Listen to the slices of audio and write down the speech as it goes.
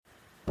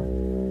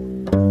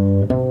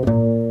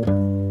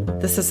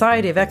The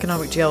Society of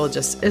Economic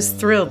Geologists is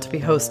thrilled to be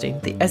hosting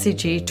the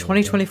SEG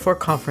 2024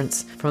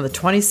 conference from the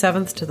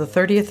 27th to the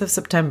 30th of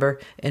September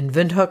in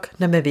Windhoek,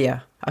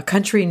 Namibia, a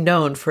country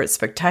known for its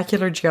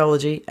spectacular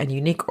geology and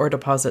unique ore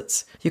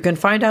deposits. You can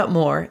find out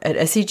more at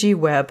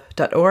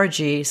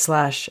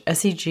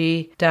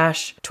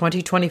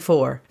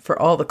segweb.org/SEG-2024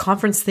 for all the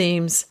conference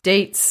themes,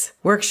 dates,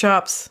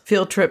 workshops,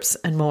 field trips,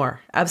 and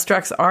more.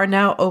 Abstracts are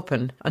now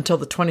open until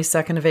the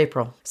 22nd of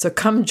April. So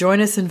come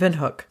join us in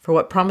Windhoek for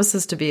what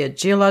promises to be a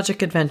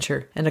geologic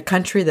adventure in a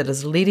country that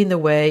is leading the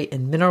way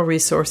in mineral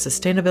resource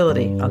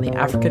sustainability on the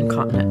African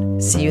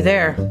continent. See you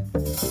there.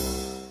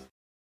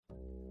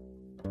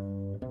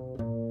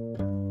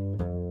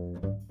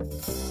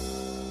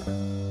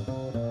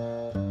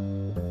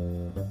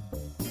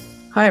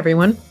 Hi,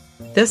 everyone.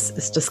 This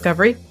is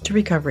Discovery to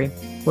Recovery,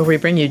 where we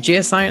bring you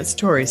geoscience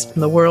stories from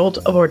the world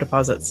of ore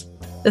deposits.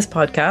 This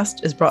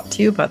podcast is brought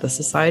to you by the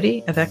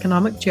Society of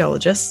Economic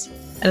Geologists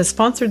and is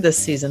sponsored this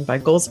season by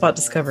Goldspot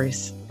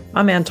Discoveries.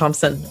 I'm Ann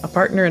Thompson, a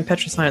partner in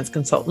Petroscience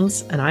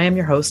Consultants, and I am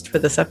your host for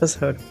this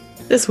episode.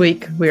 This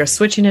week, we are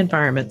switching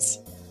environments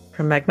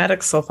from magmatic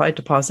sulfide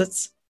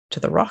deposits to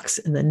the rocks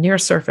in the near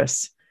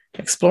surface,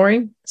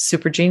 exploring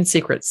supergene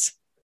secrets.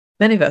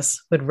 Many of us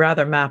would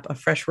rather map a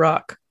fresh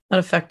rock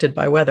unaffected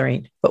by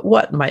weathering, but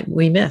what might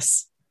we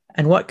miss?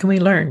 And what can we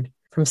learn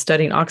from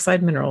studying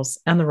oxide minerals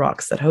and the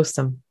rocks that host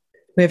them?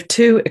 We have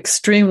two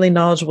extremely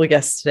knowledgeable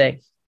guests today.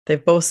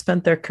 They've both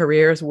spent their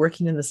careers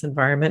working in this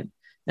environment,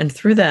 and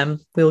through them,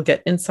 we will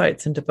get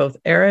insights into both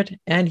arid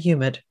and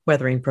humid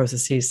weathering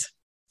processes.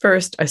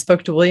 First, I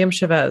spoke to William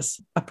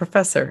Chavez, a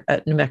professor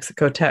at New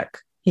Mexico Tech.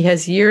 He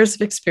has years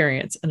of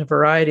experience in a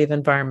variety of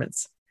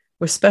environments,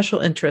 with special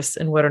interests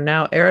in what are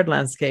now arid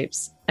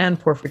landscapes and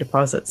porphyry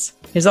deposits.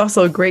 He's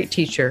also a great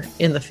teacher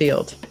in the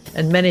field,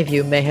 and many of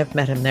you may have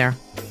met him there.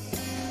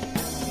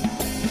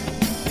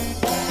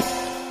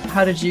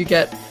 How did you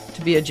get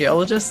to be a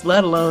geologist,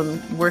 let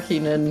alone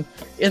working in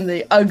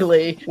the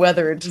ugly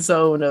weathered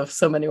zone of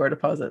so many ore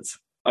deposits?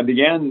 I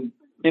began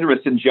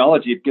interest in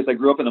geology because I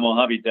grew up in the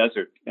Mojave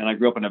Desert, and I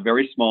grew up in a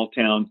very small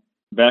town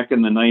back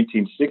in the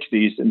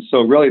 1960s. And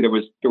so really there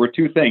were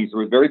two things. There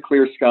were very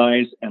clear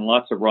skies and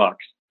lots of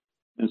rocks.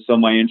 And so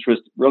my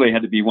interest really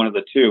had to be one of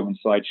the two. And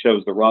so I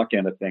chose the rock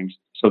end of things.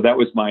 So that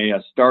was my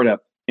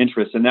startup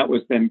interest. And that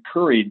was then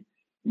curried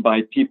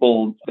by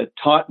people that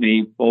taught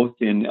me both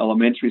in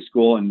elementary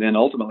school and then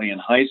ultimately in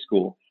high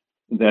school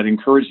that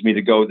encouraged me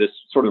to go this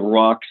sort of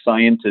rock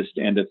scientist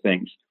end of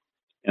things.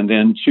 And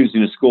then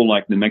choosing a school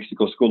like New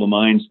Mexico School of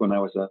Mines when I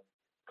was a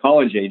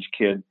college age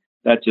kid,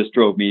 that just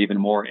drove me even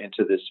more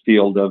into this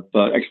field of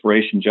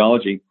exploration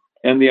geology.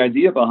 And the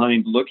idea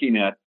behind looking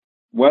at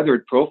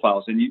weathered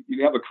profiles, and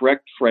you have a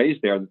correct phrase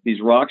there, that these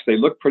rocks, they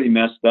look pretty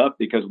messed up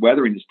because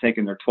weathering has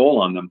taken their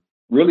toll on them,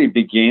 really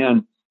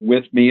began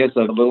with me as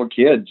a little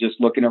kid, just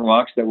looking at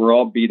rocks that were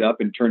all beat up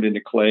and turned into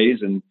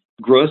clays and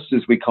grus,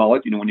 as we call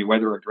it, when you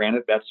weather a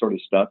granite, that sort of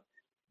stuff.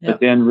 Yeah.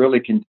 But then really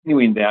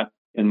continuing that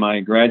in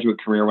my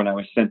graduate career when I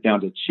was sent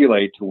down to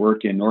Chile to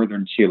work in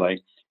northern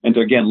Chile, and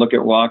to, again, look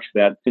at rocks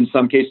that in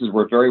some cases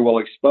were very well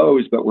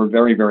exposed, but were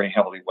very, very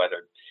heavily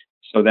weathered.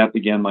 So that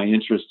began my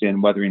interest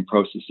in weathering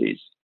processes.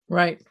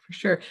 Right, for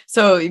sure.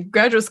 So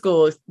graduate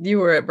school, you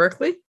were at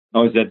Berkeley? I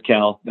was at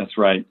Cal, that's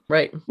right.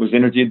 Right. Was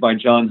interviewed by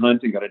John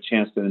Hunt and got a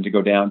chance then to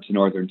go down to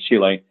northern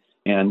Chile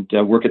and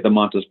work at the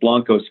Montes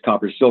Blancos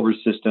copper-silver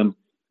system.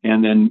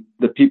 And then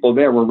the people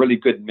there were really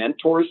good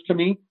mentors to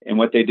me. And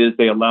what they did is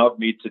they allowed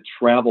me to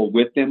travel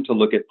with them to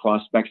look at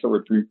prospects that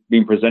were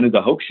being presented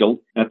to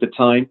Hochschild at the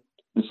time.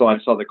 And so I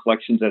saw the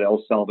collections at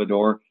El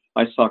Salvador.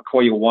 I saw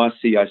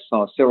Collahuasi. I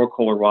saw Cerro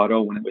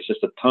Colorado when it was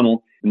just a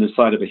tunnel in the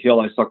side of a hill.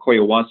 I saw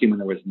Collahuasi when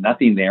there was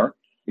nothing there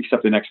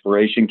except an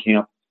exploration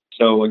camp.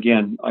 So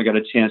again, I got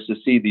a chance to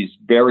see these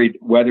varied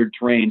weathered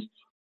terrains.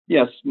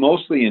 Yes,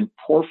 mostly in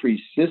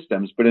porphyry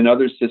systems, but in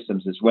other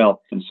systems as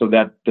well. And so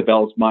that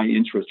developed my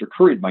interest, or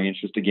curried my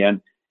interest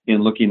again,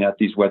 in looking at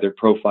these weathered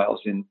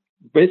profiles in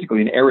basically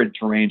in arid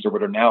terrains, or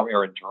what are now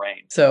arid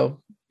terrains. So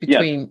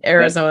between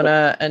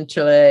Arizona and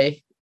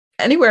Chile,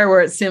 anywhere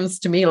where it seems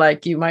to me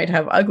like you might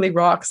have ugly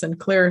rocks and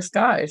clear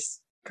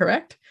skies,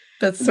 correct?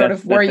 That's sort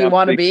of where you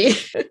want to be.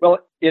 Well,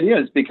 it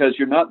is, because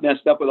you're not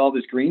messed up with all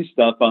this green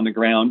stuff on the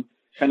ground,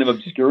 kind of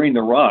obscuring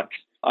the rocks.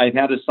 I've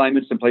had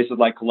assignments in places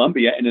like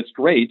Colombia, and it's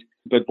great.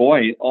 But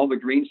boy, all the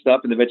green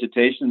stuff and the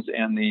vegetations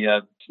and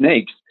the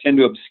snakes tend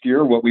to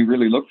obscure what we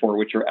really look for,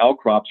 which are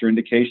outcrops or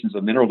indications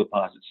of mineral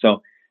deposits.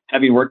 So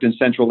having worked in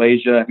Central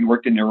Asia, having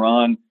worked in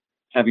Iran,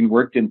 having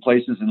worked in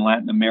places in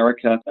Latin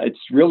America,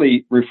 it's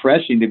really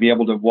refreshing to be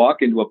able to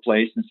walk into a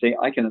place and say,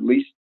 I can at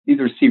least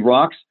either see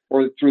rocks,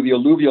 or through the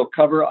alluvial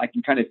cover, I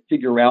can kind of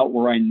figure out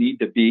where I need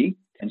to be.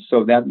 And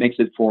so that makes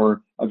it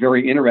for a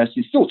very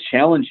interesting, still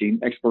challenging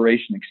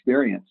exploration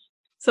experience.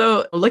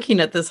 So looking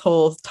at this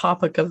whole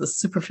topic of the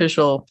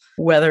superficial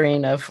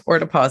weathering of ore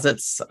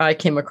deposits, I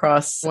came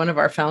across one of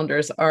our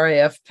founders,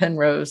 R.A.F.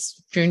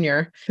 Penrose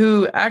Jr.,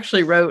 who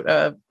actually wrote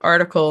an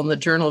article in the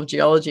Journal of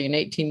Geology in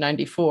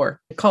 1894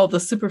 called The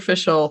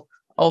Superficial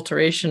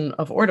Alteration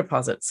of Ore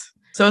Deposits.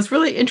 So it's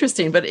really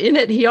interesting. But in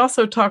it, he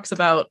also talks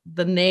about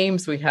the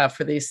names we have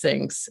for these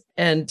things.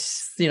 And,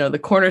 the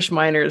Cornish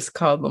miners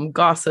called them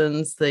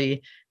gossans.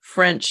 The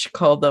French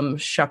called them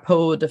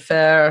chapeaux de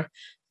fer.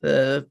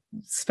 The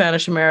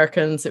Spanish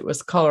Americans, it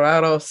was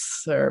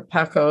colorados or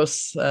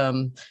pacos.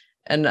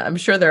 And I'm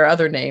sure there are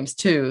other names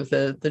too.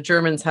 The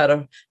Germans had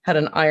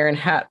an iron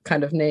hat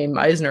kind of name,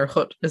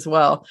 Eisenerhut, as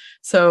well.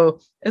 So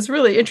it's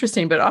really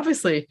interesting. But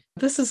obviously,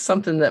 this is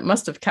something that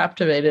must have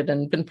captivated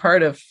and been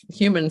part of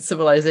human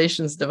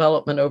civilization's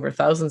development over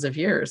thousands of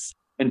years.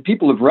 And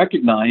people have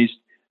recognized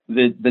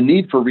the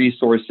need for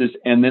resources,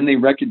 and then they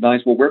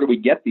recognize, well, where do we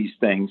get these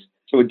things?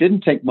 So it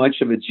didn't take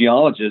much of a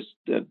geologist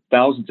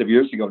thousands of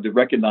years ago to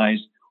recognize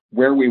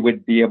where we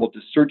would be able to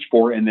search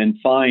for and then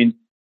find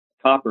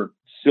copper,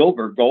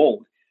 silver,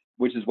 gold,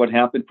 which is what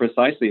happened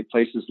precisely at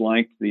places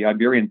like the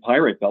Iberian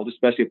Pyrite Belt,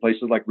 especially at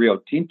places like Rio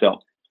Tinto,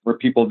 where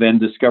people then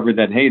discovered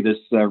that, hey, this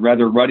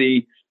rather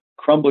ruddy,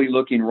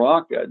 crumbly-looking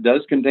rock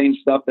does contain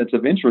stuff that's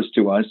of interest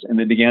to us, and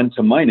they began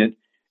to mine it,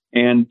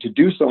 and to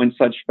do so in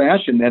such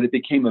fashion that it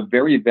became a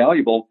very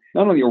valuable,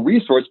 not only a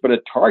resource, but a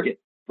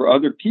target for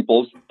other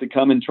peoples to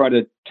come and try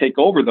to take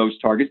over those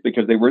targets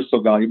because they were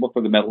so valuable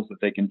for the metals that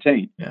they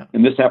contain. Yeah.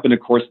 And this happened, of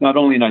course, not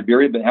only in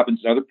Iberia, but it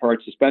happens in other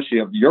parts, especially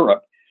of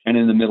Europe and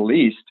in the Middle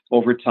East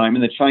over time.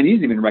 And the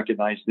Chinese even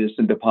recognize this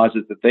in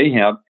deposits that they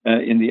have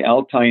in the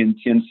Altai and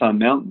Tian Shan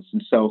Mountains.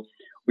 And so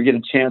we get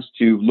a chance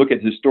to look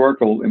at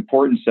historical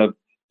importance of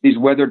these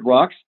weathered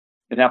rocks.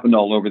 It happened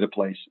all over the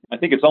place. I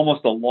think it's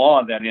almost a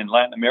law that in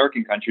Latin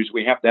American countries,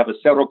 we have to have a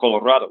Cerro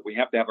Colorado. We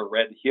have to have a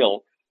red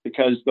hill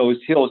because those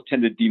hills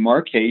tend to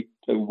demarcate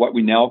to what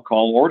we now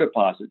call ore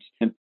deposits.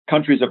 And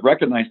countries have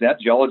recognized that,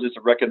 geologists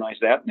have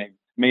recognized that, and they've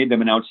made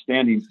them an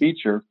outstanding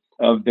feature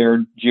of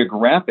their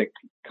geographic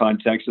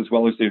context as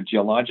well as their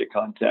geologic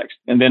context.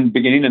 And then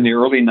beginning in the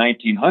early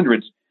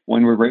 1900s,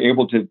 when we were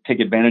able to take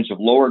advantage of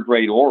lower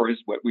grade ores,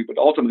 what we would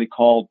ultimately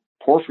call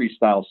porphyry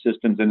style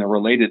systems and the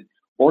related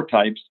ore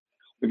types,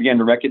 we began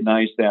to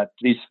recognize that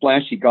these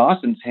splashy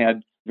gossans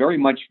had very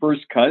much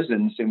first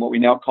cousins in what we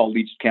now call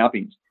leached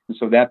cappings. And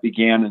so that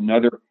began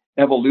another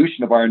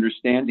evolution of our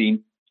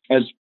understanding,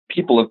 as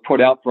people have put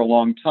out for a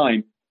long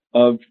time,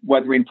 of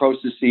weathering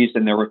processes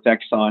and their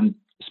effects on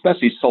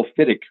especially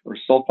sulfidic or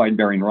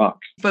sulfide-bearing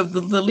rocks. But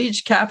the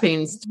leach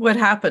cappings, what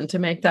happened to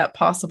make that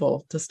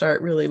possible, to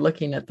start really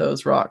looking at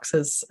those rocks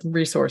as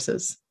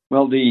resources?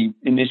 Well, the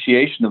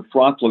initiation of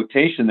froth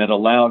flotation that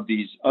allowed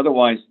these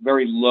otherwise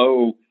very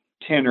low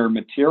tenor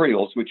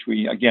materials, which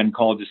we again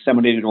call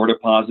disseminated ore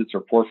deposits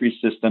or porphyry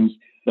systems,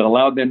 that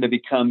allowed them to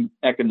become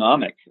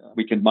economic.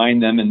 We can mine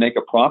them and make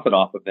a profit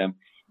off of them,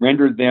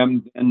 rendered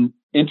them an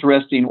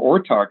interesting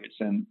ore targets.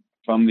 And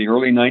from the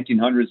early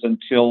 1900s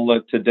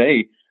until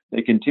today,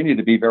 they continue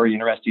to be very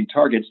interesting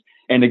targets.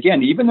 And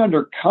again, even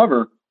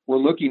undercover, we're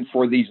looking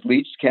for these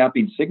leached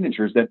capping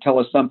signatures that tell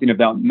us something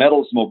about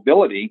metals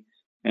mobility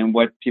and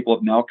what people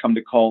have now come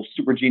to call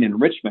supergene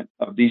enrichment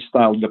of these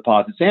style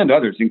deposits and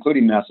others,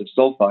 including massive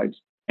sulfides,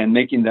 and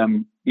making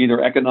them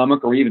either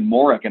economic or even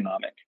more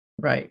economic.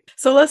 Right.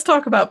 So let's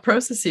talk about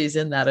processes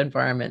in that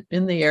environment,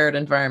 in the arid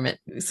environment.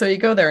 So you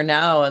go there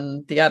now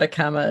and the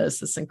Atacama is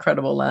this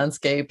incredible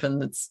landscape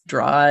and it's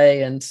dry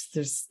and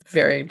there's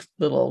very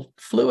little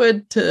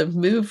fluid to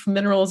move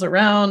minerals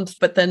around.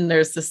 But then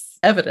there's this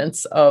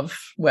evidence of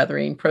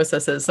weathering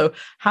processes. So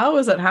how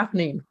is it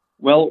happening?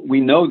 Well,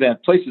 we know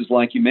that places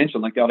like you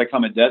mentioned, like the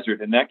Atacama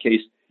Desert, in that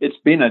case, it's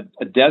been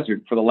a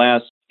desert for the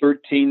last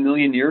 13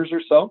 million years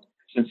or so,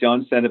 since the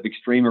onset of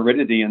extreme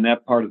aridity in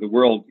that part of the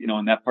world,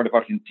 in that part of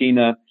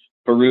Argentina,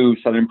 Peru,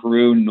 southern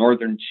Peru,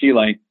 northern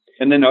Chile,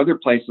 and then other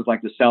places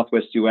like the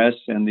Southwest U.S.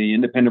 and the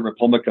independent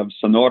Republic of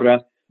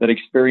Sonora that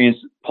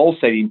experienced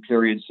pulsating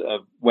periods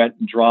of wet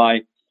and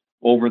dry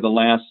over the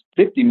last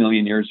 50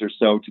 million years or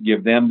so to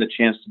give them the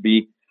chance to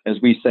be, as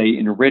we say,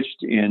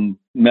 enriched in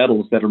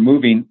metals that are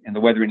moving in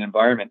the weathering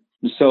environment.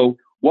 And so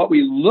what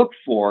we look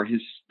for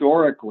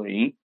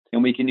historically,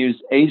 and we can use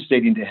age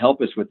dating to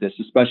help us with this,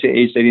 especially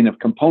age dating of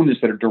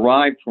components that are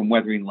derived from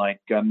weathering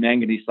like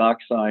manganese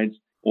oxides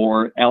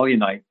or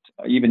alunite,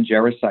 even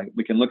jarosite.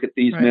 We can look at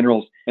these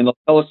minerals and they'll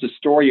tell us the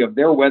story of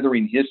their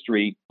weathering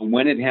history,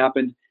 when it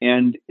happened.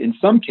 And in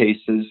some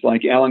cases,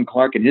 like Alan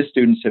Clark and his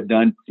students have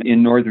done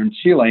in northern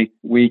Chile,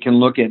 we can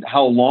look at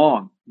how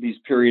long these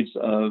periods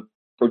of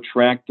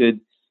protracted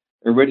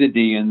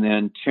aridity and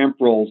then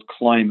temporal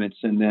climates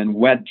and then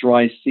wet,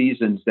 dry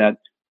seasons that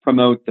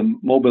promote the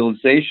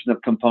mobilization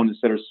of components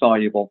that are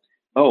soluble.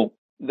 Oh,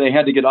 they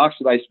had to get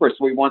oxidized first,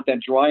 so we want that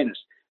dryness.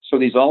 So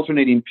these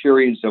alternating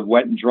periods of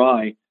wet and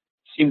dry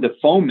seem to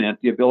foment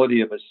the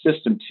ability of a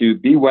system to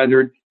be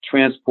weathered,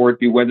 transport,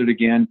 be weathered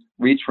again,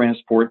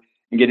 retransport,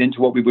 and get into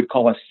what we would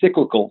call a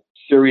cyclical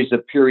series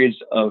of periods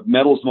of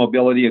metals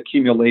mobility,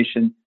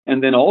 accumulation,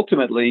 and then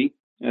ultimately,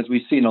 as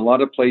we see in a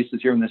lot of places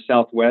here in the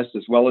Southwest,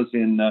 as well as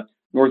in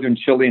northern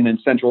Chile and in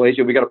Central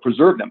Asia, we got to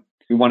preserve them.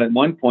 We want at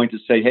one point to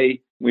say,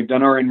 hey, we've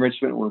done our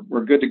enrichment.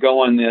 We're good to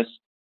go on this.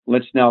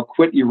 Let's now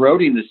quit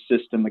eroding the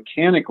system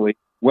mechanically.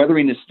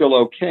 Weathering is still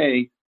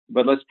okay.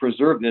 but let's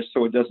preserve this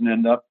so it doesn't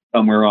end up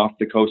somewhere off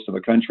the coast of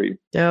a country.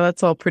 Yeah,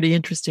 that's all pretty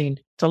interesting.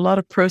 It's a lot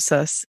of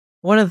process.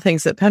 One of the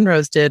things that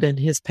Penrose did in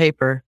his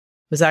paper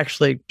was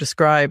actually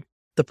describe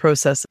the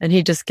process, and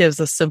he just gives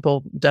us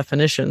simple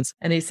definitions.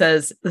 And he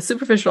says the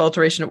superficial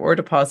alteration of ore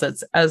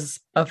deposits, as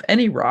of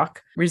any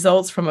rock,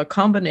 results from a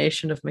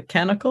combination of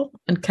mechanical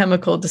and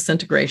chemical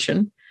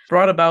disintegration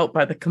brought about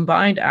by the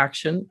combined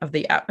action of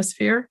the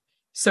atmosphere,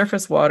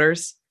 surface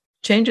waters,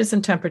 changes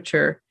in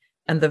temperature,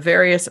 and the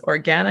various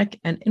organic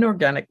and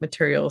inorganic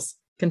materials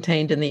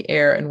contained in the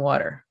air and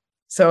water.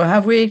 So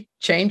have we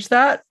changed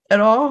that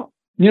at all?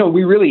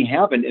 We really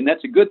haven't, and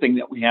that's a good thing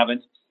that we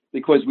haven't,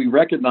 because we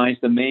recognize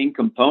the main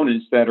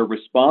components that are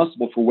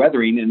responsible for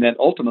weathering and that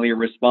ultimately are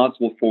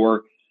responsible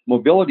for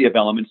mobility of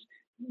elements.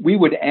 We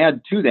would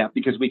add to that,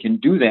 because we can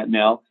do that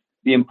now,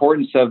 the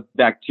importance of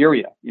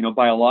bacteria,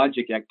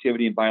 biologic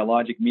activity and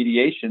biologic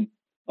mediation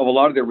of a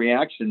lot of the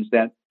reactions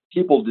that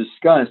people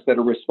discuss that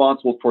are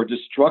responsible for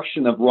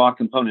destruction of raw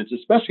components,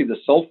 especially the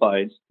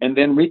sulfides, and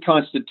then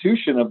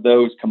reconstitution of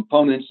those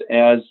components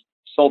as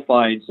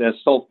sulfides, as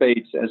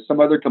sulfates, as some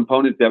other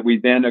component that we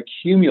then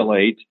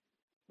accumulate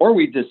or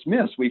we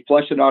dismiss. We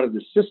flush it out of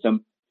the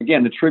system,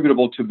 again,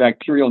 attributable to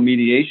bacterial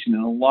mediation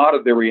and a lot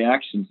of the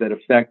reactions that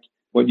affect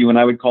what you and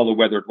I would call the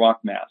weathered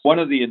rock mass. One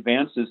of the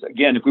advances,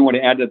 again, if we want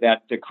to add to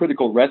that, the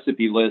critical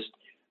recipe list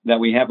that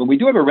we have, and we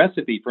do have a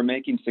recipe for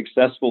making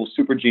successful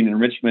supergene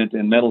enrichment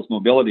and metals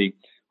mobility,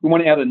 we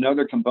want to add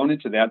another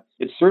component to that.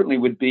 It certainly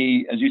would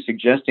be, as you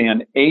suggest,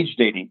 Ann, age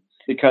dating,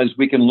 because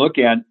we can look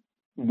at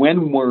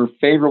when were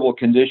favorable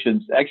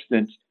conditions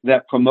extant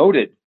that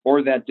promoted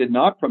or that did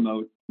not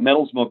promote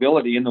metals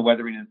mobility in the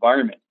weathering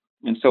environment.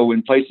 And so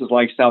in places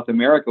like South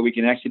America, we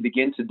can actually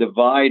begin to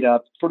divide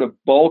up sort of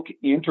bulk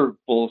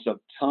intervals of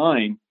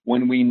time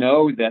when we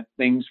know that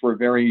things were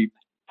very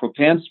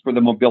propense for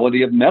the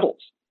mobility of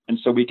metals. And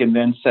so we can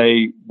then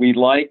say we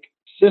like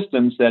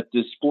systems that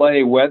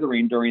display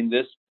weathering during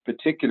this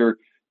particular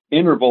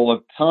interval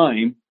of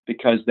time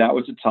because that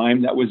was a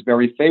time that was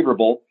very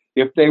favorable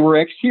if they were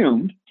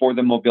exhumed for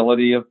the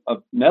mobility of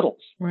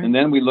metals. Right. And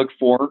then we look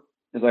for,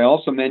 as I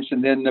also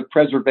mentioned, then the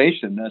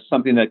preservation,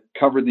 something that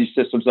covered these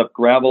systems up,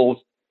 gravels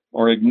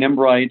or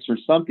ignimbrites or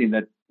something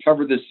that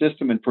covered the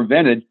system and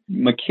prevented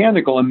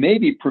mechanical and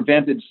maybe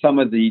prevented some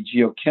of the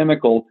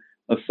geochemical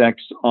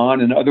effects on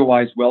an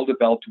otherwise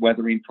well-developed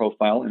weathering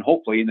profile and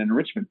hopefully an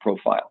enrichment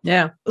profile.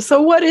 Yeah.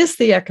 So what is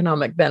the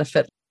economic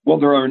benefit? Well,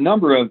 there are a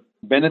number of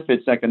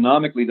benefits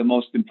economically. The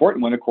most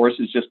important one, of course,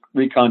 is just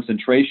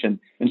reconcentration.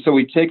 And so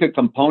we take a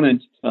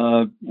component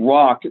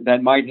rock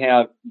that might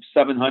have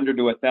 700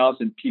 to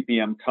 1,000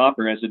 ppm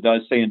copper, as it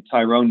does, say, in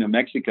Tyrone, New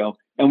Mexico,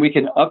 and we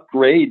can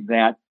upgrade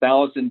that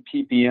 1,000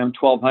 ppm,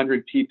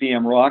 1,200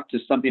 ppm rock to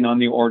something on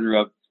the order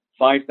of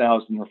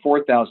 5,000 or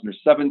 4,000 or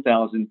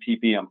 7,000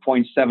 ppm,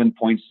 0.7,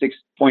 0.6,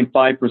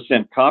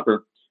 0.5%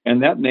 copper.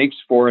 And that makes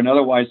for an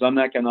otherwise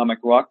uneconomic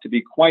rock to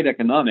be quite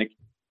economic.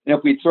 And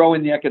if we throw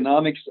in the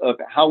economics of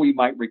how we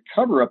might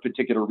recover a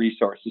particular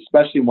resource,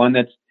 especially one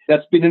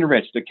that's been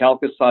enriched, a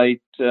chalcocite,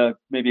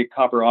 maybe a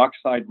copper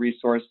oxide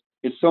resource,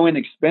 it's so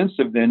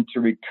inexpensive then to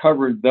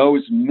recover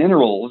those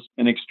minerals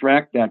and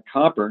extract that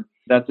copper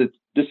that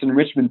this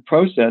enrichment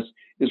process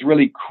is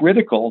really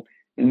critical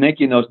in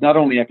making those not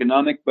only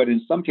economic, but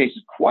in some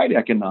cases quite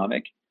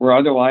economic, where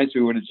otherwise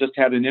we would have just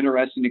had an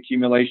interesting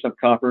accumulation of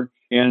copper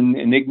in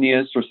an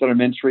igneous or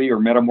sedimentary or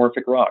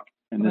metamorphic rock.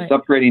 And this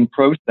upgrading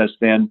process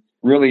then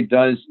really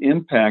does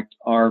impact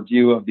our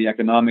view of the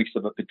economics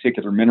of a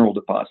particular mineral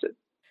deposit.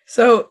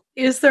 So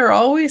is there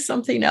always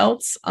something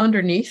else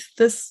underneath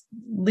this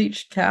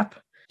leached cap?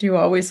 Do you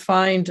always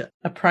find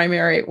a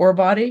primary ore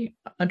body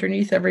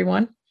underneath every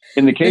one?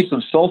 In the case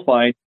of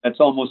sulfide, that's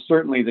almost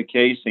certainly the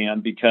case,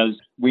 Ann, because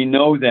we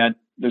know that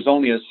there's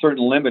only a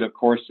certain limit, of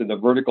course, to the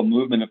vertical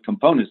movement of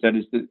components, that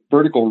is the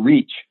vertical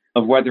reach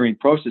of weathering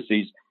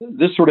processes.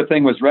 This sort of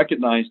thing was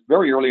recognized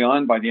very early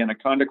on by the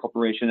Anaconda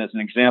Corporation as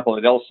an example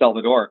at El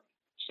Salvador.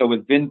 So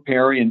with Vin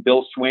Perry and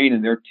Bill Swain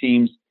and their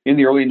teams in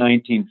the early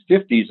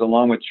 1950s,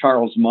 along with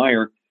Charles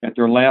Meyer at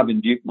their lab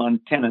in Butte,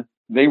 Montana,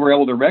 they were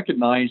able to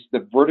recognize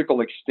the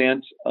vertical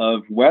extent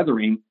of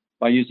weathering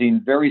by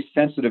using very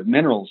sensitive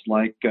minerals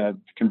like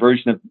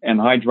conversion of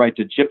anhydrite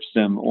to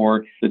gypsum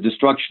or the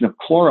destruction of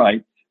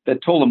chlorite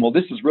that told them, well,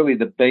 this is really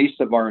the base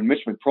of our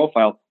enrichment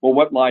profile. Well,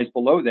 what lies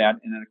below that?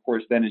 And then, of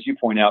course, then, as you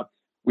point out,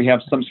 we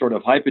have some sort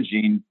of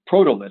hypogene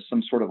protolith,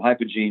 some sort of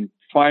hypogene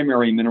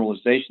primary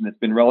mineralization that's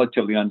been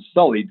relatively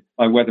unsullied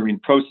by weathering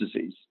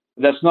processes.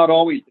 That's not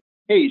always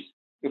the case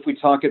if we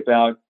talk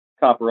about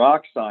copper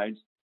oxides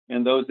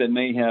and those that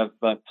may have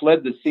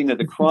fled the scene of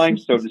the crime,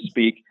 so to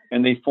speak,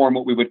 and they form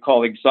what we would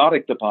call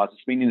exotic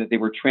deposits, meaning that they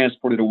were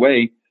transported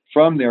away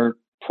from their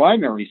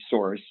primary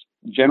source,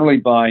 generally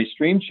by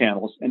stream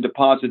channels, and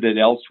deposited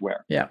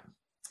elsewhere. Yeah.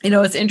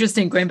 It's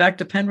interesting, going back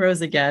to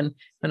Penrose again,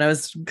 when I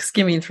was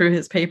skimming through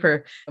his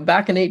paper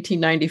back in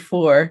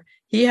 1894,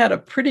 he had a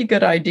pretty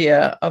good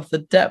idea of the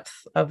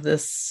depth of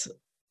this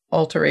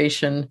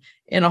alteration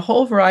in a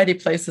whole variety of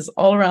places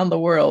all around the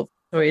world.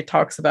 So he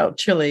talks about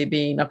Chile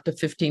being up to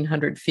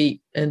 1,500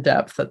 feet in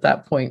depth at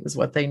that point is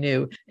what they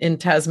knew. In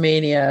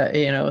Tasmania,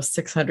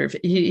 600.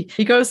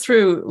 He goes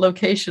through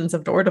locations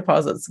of ore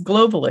deposits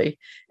globally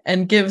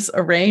and gives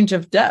a range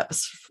of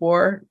depths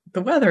for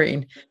the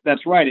weathering.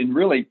 That's right. And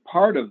really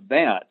part of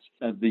that,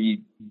 the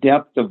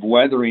depth of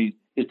weathering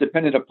is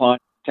dependent upon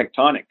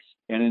tectonics.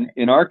 And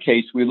in our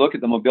case, we look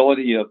at the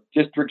mobility of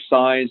district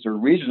size or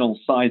regional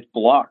sized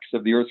blocks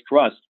of the Earth's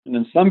crust. And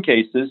in some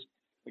cases,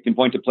 we can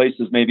point to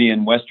places maybe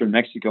in Western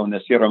Mexico in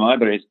the Sierra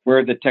Madres,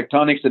 where the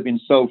tectonics have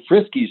been so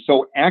frisky,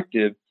 so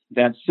active,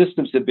 that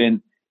systems have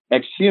been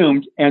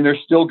exhumed and they're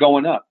still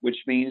going up, which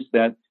means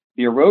that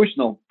the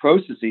erosional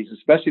processes,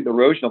 especially the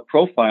erosional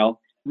profile,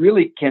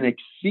 really can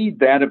exceed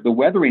that of the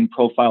weathering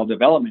profile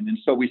development. And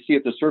so we see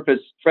at the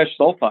surface fresh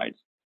sulfides.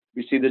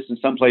 We see this in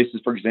some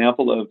places, for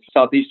example, of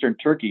southeastern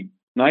Turkey.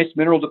 Nice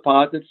mineral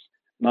deposits,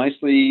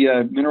 nicely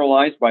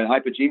mineralized by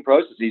hypogene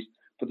processes,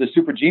 but the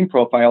supergene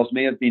profiles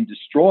may have been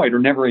destroyed or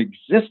never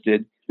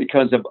existed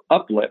because of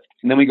uplift.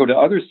 And then we go to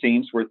other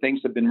scenes where things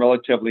have been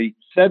relatively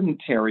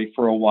sedentary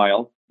for a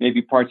while,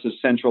 maybe parts of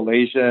Central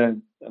Asia,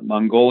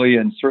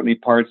 Mongolia, and certainly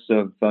parts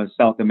of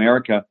South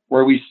America,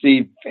 where we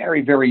see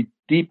very, very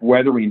deep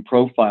weathering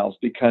profiles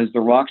because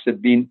the rocks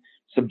have been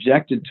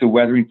subjected to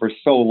weathering for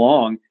so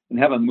long and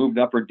haven't moved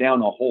up or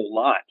down a whole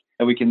lot.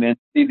 And we can then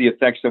see the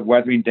effects of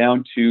weathering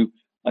down to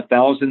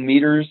 1,000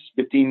 meters,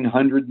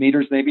 1,500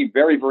 meters, maybe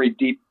very, very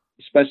deep,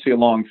 especially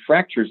along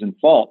fractures and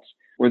faults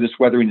where this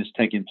weathering is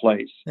taking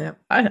place. Yeah,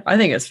 I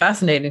think it's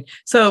fascinating.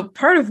 So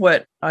part of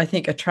what I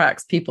think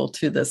attracts people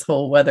to this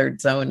whole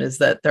weathered zone is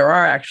that there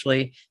are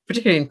actually,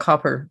 particularly in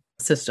copper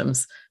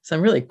systems,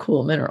 some really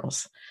cool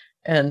minerals.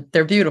 And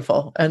they're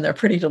beautiful and they're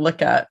pretty to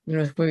look at.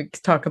 We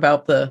talk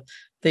about the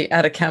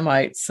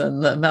atacamites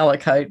and the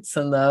malachites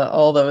and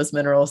all those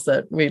minerals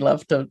that we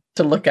love to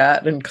look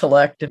at and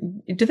collect.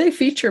 Do they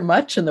feature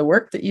much in the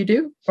work that you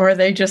do, or are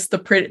they just the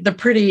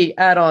pretty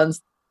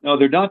add-ons? No,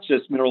 they're not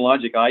just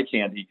mineralogic eye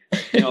candy.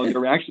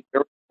 They're actually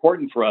very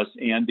important for us,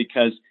 and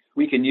because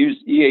we can use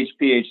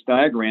EHPH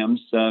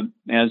diagrams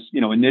as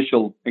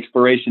initial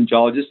exploration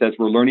geologists as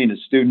we're learning as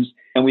students,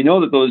 and we know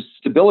that those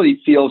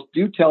stability fields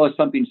do tell us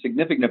something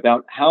significant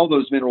about how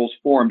those minerals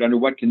formed, under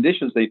what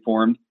conditions they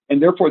formed,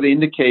 and therefore they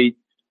indicate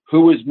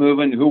who was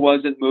moving, who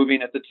wasn't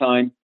moving at the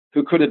time,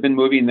 who could have been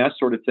moving, that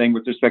sort of thing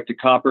with respect to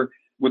copper,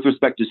 with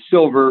respect to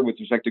silver, with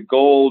respect to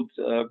gold.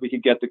 We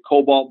could get the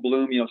cobalt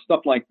bloom,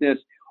 stuff like this.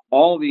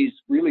 All these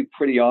really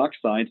pretty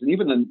oxides, and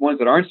even the ones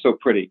that aren't so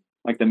pretty,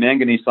 like the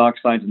manganese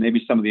oxides and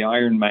maybe some of the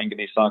iron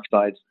manganese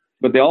oxides.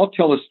 But they all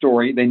tell a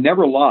story. They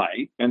never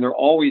lie, and they're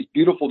always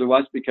beautiful to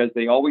us because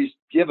they always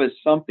give us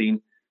something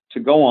to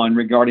go on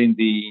regarding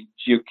the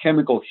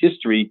geochemical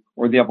history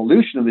or the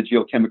evolution of the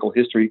geochemical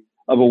history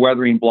of a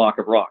weathering block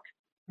of rock.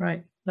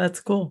 Right.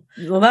 That's cool.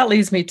 Well, that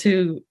leads me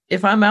to,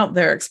 if I'm out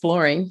there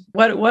exploring,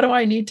 what do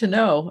I need to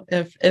know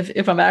if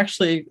I'm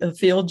actually a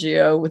field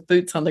geo with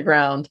boots on the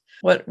ground?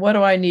 What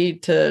do I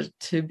need to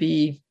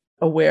be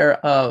aware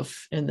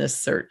of in this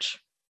search?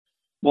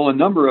 Well, a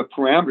number of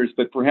parameters,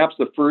 but perhaps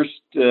the first,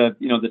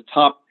 the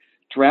top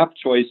draft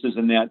choices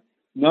in that,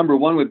 number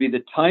one would be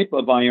the type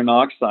of iron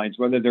oxides,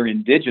 whether they're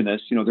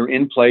indigenous, they're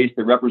in place,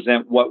 they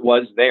represent what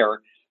was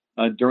there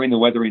during the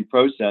weathering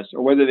process,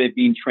 or whether they've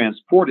been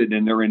transported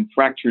and they're in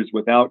fractures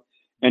without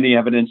any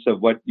evidence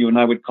of what you and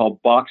I would call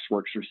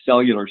boxworks or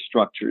cellular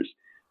structures.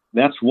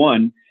 That's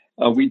one.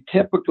 We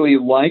typically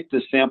like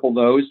to sample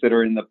those that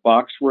are in the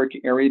boxwork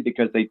area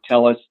because they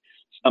tell us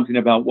something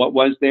about what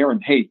was there,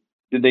 and hey,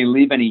 did they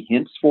leave any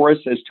hints for us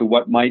as to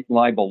what might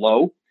lie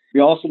below? We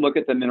also look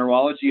at the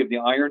mineralogy of the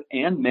iron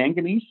and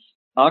manganese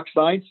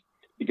oxides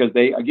because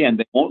they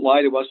won't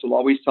lie to us. They'll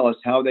always tell us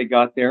how they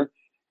got there.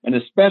 And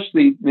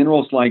especially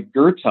minerals like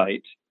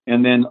goethite,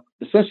 and then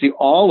essentially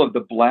all of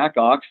the black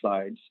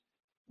oxides,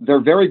 they're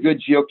very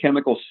good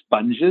geochemical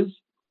sponges.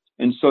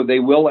 And so they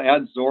will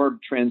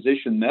adsorb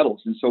transition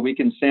metals. And so we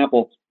can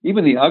sample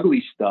even the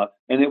ugly stuff,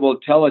 and it will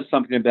tell us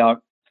something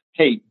about,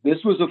 hey, this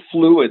was a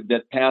fluid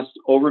that passed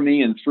over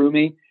me and through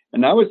me,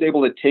 and I was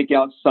able to take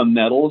out some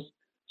metals.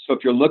 So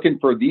if you're looking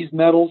for these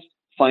metals,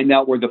 find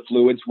out where the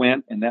fluids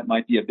went, and that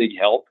might be a big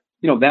help.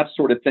 That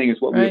sort of thing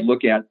is what we would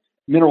look at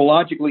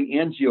mineralogically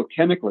and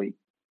geochemically.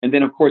 And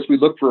then, of course, we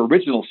look for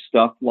original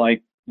stuff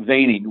like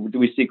veining. Do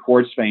we see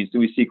quartz veins? Do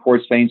we see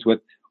quartz veins with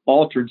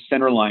altered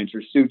center lines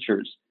or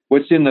sutures?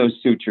 What's in those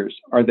sutures?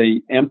 Are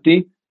they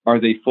empty? Are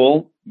they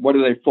full? What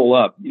are they full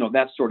of?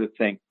 That sort of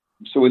thing.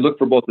 So we look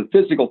for both the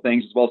physical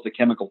things as well as the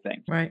chemical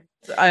things. Right.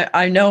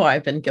 I know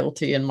I've been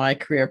guilty in my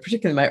career,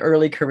 particularly my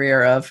early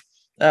career, of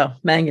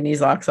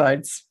manganese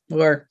oxides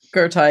or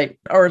goethite,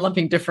 or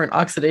lumping different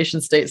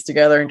oxidation states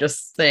together and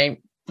just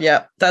saying,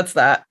 yeah, that's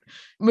that.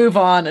 Move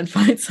on and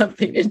find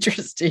something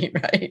interesting,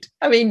 right?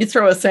 I mean, you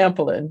throw a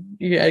sample in,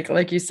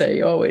 like you say,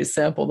 you always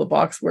sample the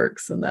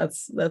boxworks, and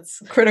that's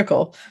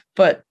critical.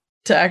 But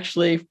to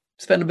actually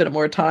spend a bit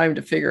more time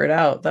to figure it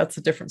out, that's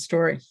a different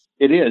story.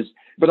 It is.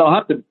 But I'll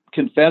have to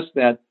confess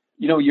that,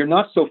 you're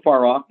not so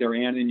far off there,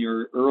 Anne, in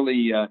your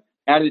early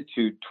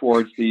attitude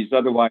towards these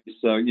otherwise,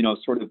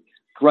 sort of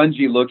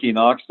grungy looking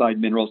oxide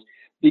minerals,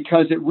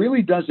 because it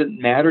really doesn't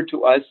matter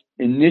to us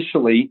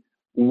initially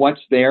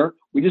what's there.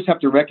 We just have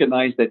to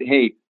recognize that,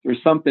 hey,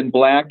 there's something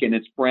black and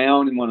it's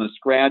brown and want to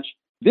scratch.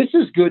 This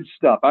is good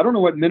stuff. I don't know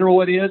what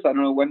mineral it is. I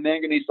don't know what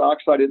manganese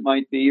oxide it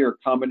might be, or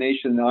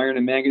combination of iron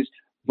and manganese,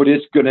 but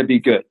it's going to be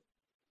good.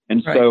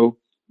 And so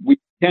we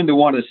tend to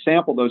want to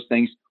sample those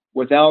things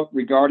without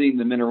regarding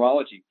the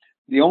mineralogy.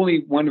 The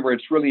only one where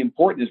it's really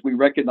important is we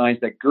recognize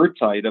that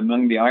goethite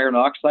among the iron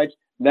oxides,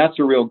 that's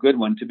a real good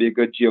one to be a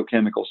good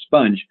geochemical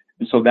sponge.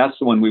 And so that's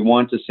the one we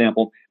want to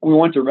sample. And we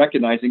want to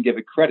recognize and give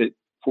it credit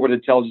for what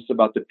it tells us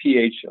about the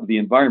pH of the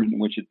environment in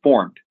which it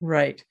formed.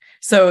 Right.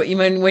 So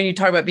even when you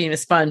talk about being a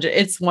sponge,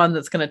 it's one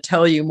that's going to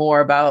tell you more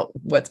about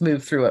what's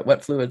moved through it,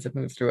 what fluids have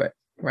moved through it.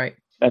 Right.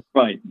 That's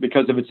right,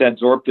 because of its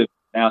adsorptive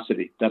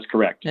capacity. That's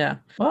correct. Yeah.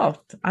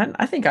 Well,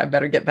 I think I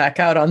better get back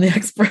out on the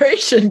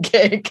exploration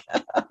gig.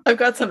 I've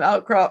got some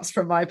outcrops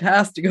from my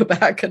past to go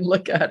back and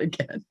look at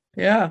again.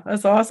 Yeah,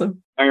 that's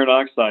awesome. Iron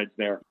oxides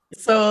there.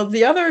 So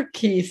the other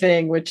key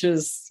thing, which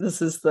is,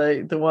 this is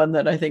the one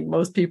that I think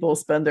most people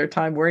spend their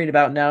time worrying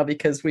about now,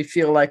 because we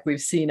feel like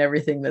we've seen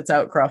everything that's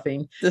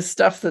outcropping, the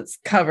stuff that's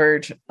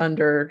covered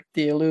under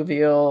the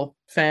alluvial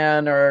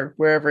fan or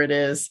wherever it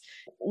is.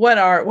 What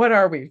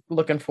are we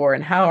looking for,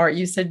 and how are,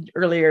 you said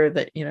earlier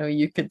that,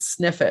 you could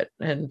sniff it.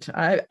 And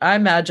I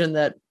imagine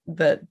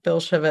that Bill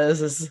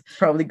Chavez is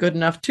probably good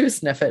enough to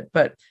sniff it,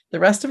 but the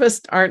rest of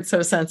us aren't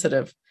so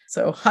sensitive.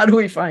 So how do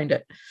we find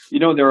it?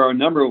 There are a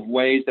number of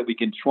ways that we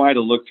can try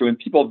to look through, and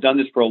people have done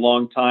this for a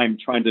long time,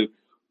 trying to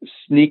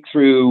sneak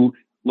through,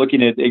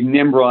 looking at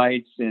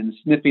ignimbrites and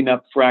sniffing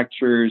up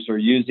fractures, or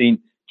using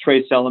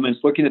trace elements,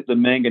 looking at the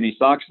manganese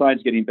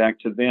oxides, getting back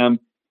to them,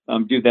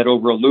 do that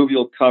over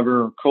alluvial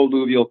cover or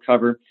colluvial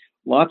cover.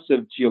 Lots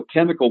of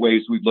geochemical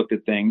ways we've looked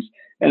at things,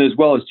 and as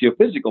well as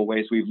geophysical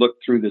ways we've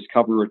looked through this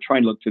cover, or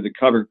trying to look through the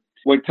cover.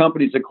 What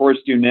companies, of course,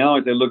 do now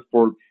is they look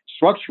for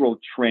structural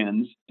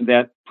trends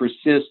that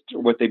persist,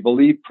 or what they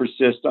believe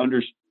persist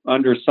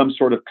under some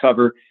sort of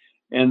cover,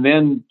 and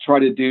then try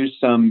to do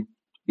some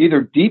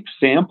either deep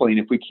sampling.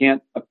 If we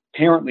can't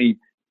apparently,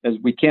 as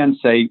we can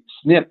say,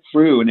 sniff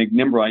through an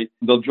ignimbrite,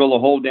 they'll drill a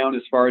hole down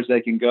as far as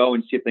they can go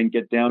and see if they can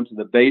get down to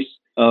the base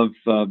of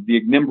the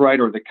ignimbrite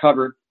or the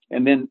cover,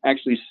 and then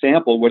actually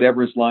sample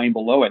whatever is lying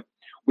below it.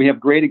 We have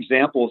great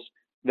examples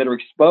that are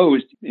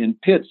exposed in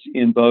pits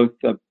in both,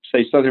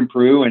 say, southern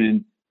Peru and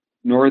in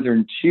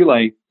northern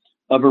Chile,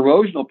 of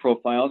erosional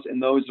profiles,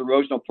 and those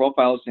erosional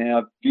profiles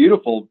have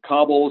beautiful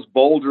cobbles,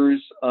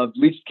 boulders of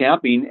leached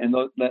capping, and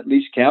that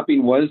leached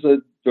capping was a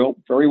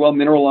very well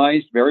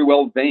mineralized, very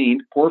well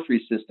veined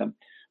porphyry system.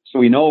 So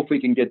we know if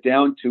we can get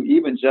down to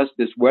even just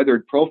this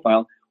weathered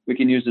profile, we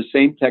can use the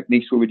same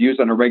techniques we would use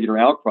on a regular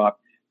outcrop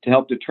to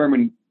help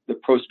determine the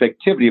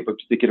prospectivity of a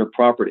particular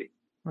property.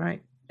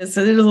 Right.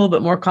 So it is a little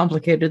bit more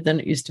complicated than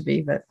it used to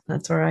be, but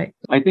that's all right.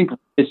 I think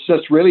it's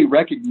just really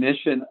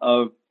recognition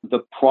of the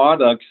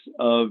products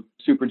of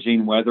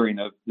supergene weathering,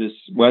 of this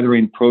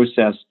weathering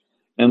process,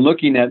 and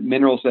looking at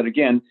minerals that,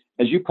 again,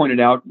 as you pointed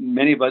out,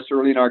 many of us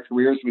early in our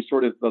careers, we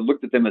sort of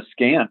looked at them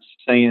askance,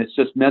 saying it's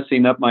just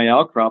messing up my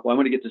outcrop. Well, I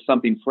want to get to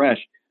something fresh.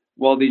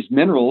 Well, these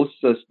minerals,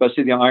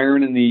 especially the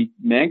iron and the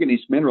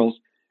manganese minerals,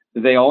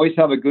 they always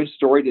have a good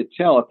story to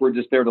tell if we're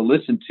just there to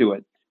listen to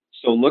it.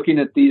 So looking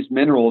at these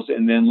minerals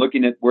and then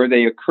looking at where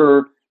they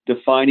occur,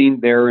 defining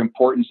their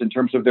importance in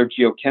terms of their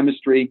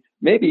geochemistry,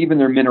 maybe even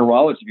their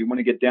mineralogy, if you want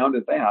to get down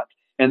to that,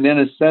 and then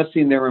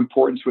assessing their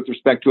importance with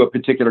respect to a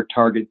particular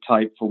target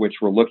type for which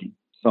we're looking.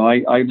 So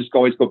I just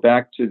always go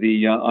back to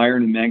the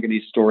iron and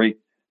manganese story,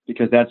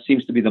 because that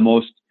seems to be the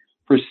most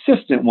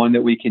persistent one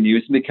that we can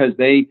use, because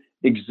they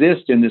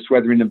exist in this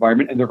weathering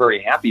environment and they're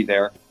very happy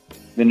there.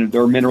 Then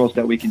there are minerals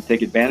that we can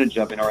take advantage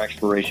of in our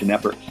exploration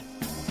efforts.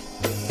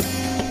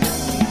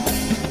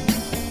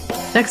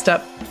 Next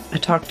up, I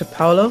talked to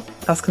Paulo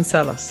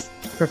Vasconcelos,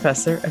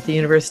 professor at the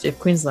University of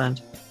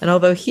Queensland. And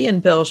although he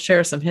and Bill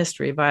share some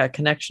history via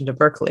connection to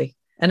Berkeley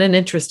and an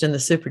interest in the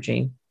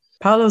supergene,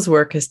 Paulo's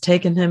work has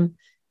taken him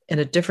in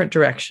a different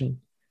direction.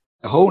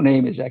 The whole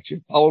name is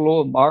actually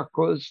Paulo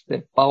Marcos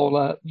de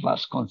Paula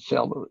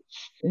Vasconcelos.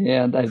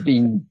 And I've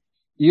been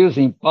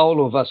using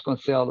Paulo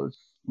Vasconcelos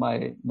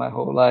my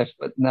whole life,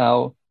 but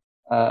now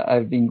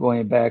I've been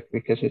going back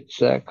because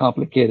it's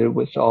complicated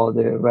with all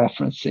the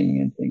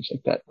referencing and things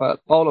like that.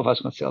 But Paulo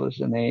Vasconcelos is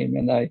the name,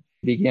 and I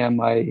began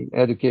my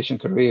education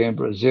career in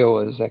Brazil.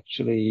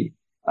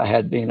 I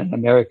had been an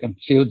American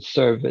Field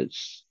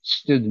Service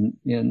student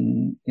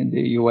in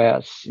the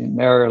U.S., in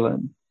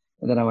Maryland.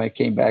 And then when I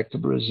came back to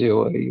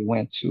Brazil, I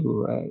went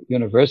to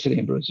university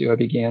in Brazil. I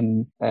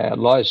began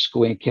law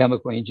school in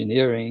chemical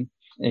engineering.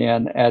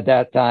 And at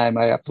that time,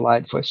 I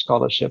applied for a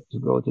scholarship to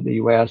go to the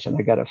U.S., and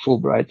I got a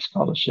Fulbright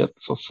scholarship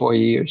for 4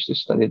 years to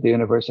study at the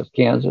University of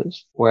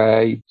Kansas, where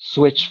I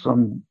switched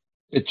from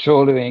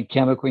petroleum and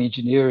chemical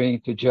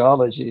engineering to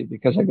geology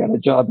because I got a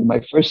job in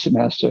my first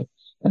semester.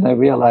 And I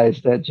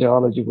realized that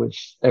geology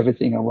was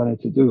everything I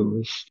wanted to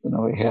do.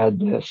 It had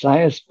the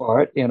science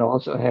part and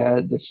also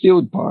had the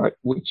field part,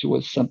 which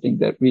was something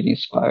that really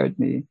inspired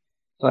me.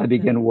 So I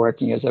began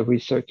working as a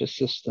research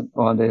assistant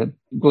on the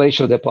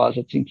glacial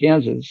deposits in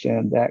Kansas,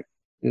 and that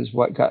is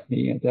what got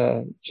me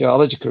into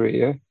geology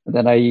career. And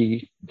then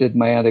I did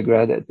my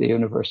undergrad at the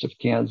University of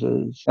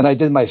Kansas, and I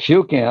did my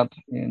field camp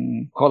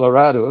in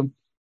Colorado,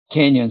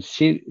 Canyon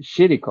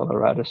City,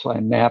 Colorado. So I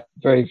mapped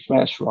very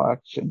fresh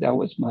rocks, and that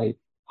was my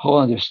whole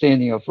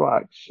understanding of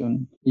rocks.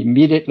 And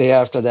immediately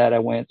after that, I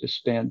went to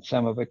spend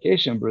summer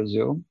vacation in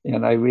Brazil,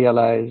 and I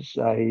realized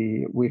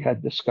we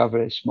had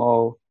discovered a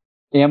small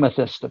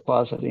amethyst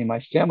deposit in my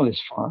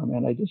family's farm,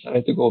 and I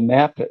decided to go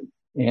map it.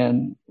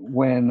 And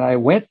when I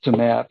went to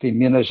map in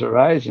Minas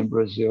Gerais in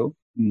Brazil,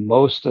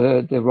 most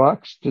of the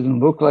rocks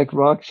didn't look like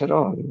rocks at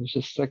all. It was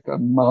just like a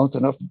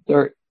mountain of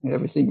dirt.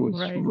 Everything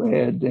was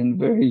red and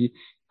very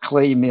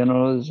clay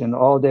minerals, and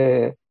all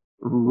the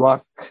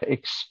rock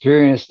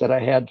experience that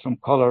I had from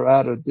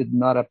Colorado did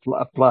not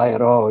apply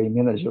at all in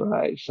Minas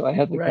Gerais. So I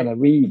had to kind of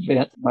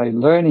reinvent my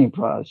learning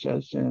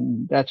process.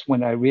 And that's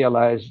when I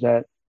realized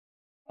that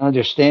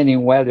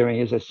understanding weathering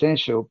is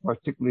essential,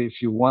 particularly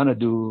if you want to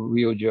do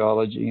real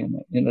geology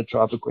in a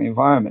tropical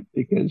environment,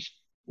 because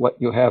what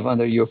you have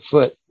under your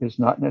foot is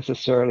not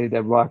necessarily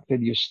the rock that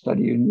you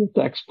study in your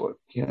textbook.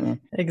 You know?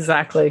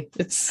 Exactly.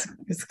 It's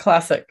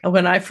classic.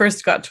 When I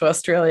first got to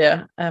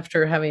Australia,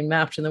 after having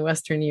mapped in the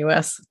Western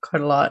US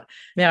quite a lot,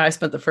 I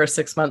spent the first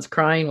 6 months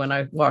crying when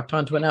I walked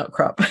onto an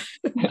outcrop.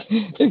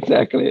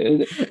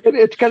 Exactly.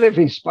 It's kind of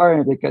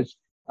inspiring because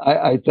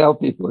I tell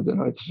people,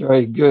 it's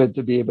very good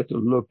to be able to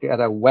look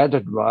at a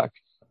weathered rock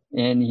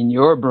and in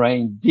your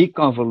brain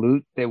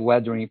deconvolute the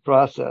weathering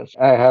process.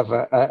 I have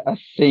a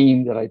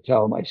theme that I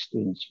tell my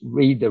students: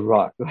 read the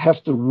rock. You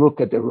have to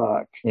look at the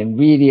rock and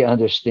really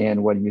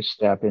understand what you're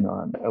stepping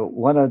on.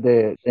 One of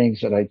the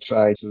things that I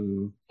try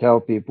to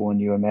tell people when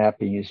you're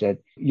mapping is that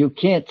you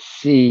can't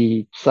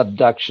see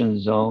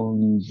subduction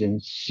zones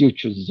and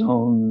suture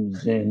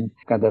zones and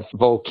kind of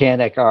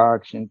volcanic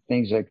arcs and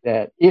things like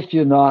that if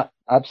you're not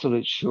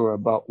absolutely sure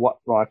about what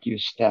rock you're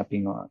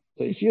stepping on.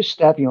 So if you're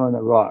stepping on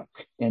a rock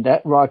and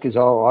that rock is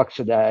all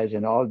oxidized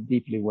and all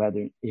deeply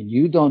weathered, and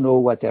you don't know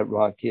what that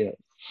rock is,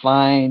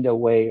 find a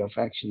way of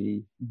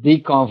actually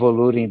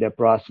deconvoluting the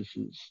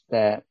processes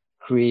that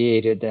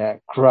created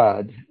that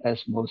crud,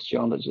 as most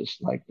geologists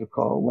like to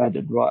call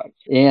weathered rock,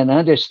 and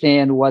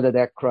understand whether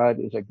that crud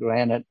is a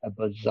granite, a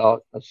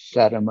basalt, a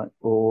sediment,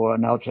 or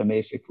an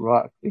ultramafic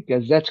rock,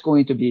 because that's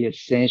going to be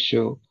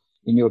essential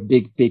in your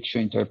big picture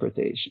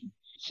interpretation.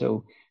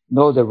 So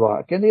know the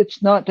rock. And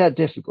it's not that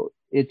difficult.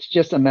 It's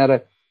just a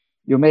matter,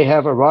 you may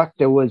have a rock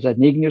that was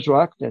an igneous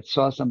rock that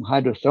saw some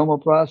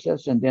hydrothermal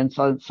process and then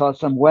saw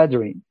some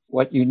weathering.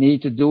 What you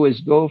need to do is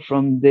go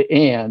from the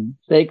end,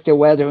 take the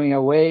weathering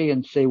away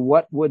and say,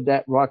 what would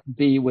that rock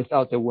be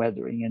without the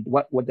weathering? And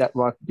what would that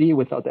rock be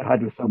without the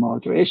hydrothermal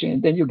alteration?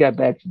 And then you get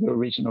back to the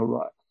original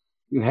rock.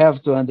 You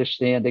have to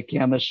understand the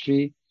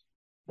chemistry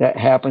that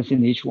happens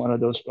in each one of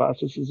those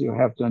processes. You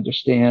have to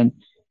understand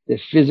the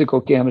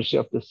physical chemistry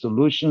of the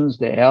solutions,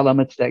 the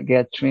elements that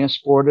get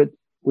transported,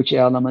 which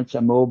elements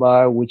are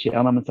mobile, which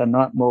elements are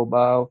not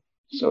mobile.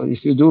 So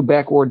if you do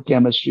backward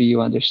chemistry,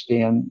 you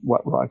understand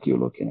what rock you're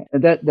looking at.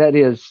 And that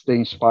is the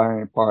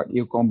inspiring part.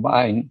 You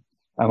combine,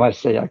 I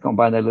must say, I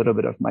combine a little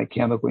bit of my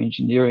chemical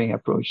engineering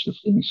approach to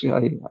things.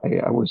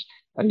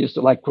 I used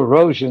to like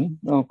corrosion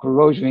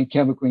and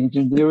chemical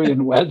engineering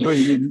and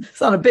weathering.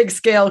 It's on a big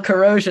scale,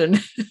 corrosion.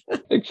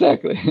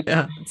 Exactly.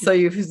 Yeah. So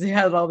you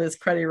had all this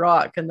cruddy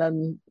rock, and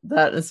then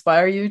that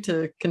inspired you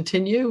to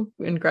continue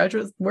in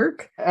graduate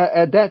work?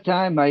 At that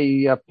time,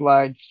 I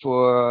applied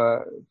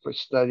for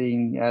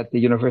studying at the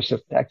University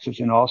of Texas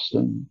in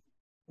Austin.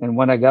 And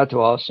when I got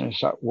to Austin, I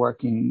started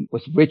working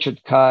with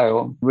Richard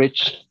Kyle.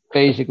 Rich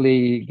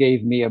basically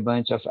gave me a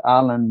bunch of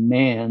Alan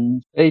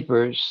Mann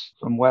papers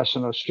from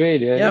Western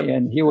Australia. Yep.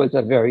 And he was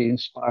a very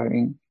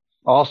inspiring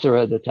author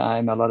at the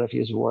time. A lot of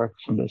his work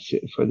for the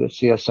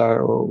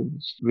CSIRO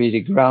was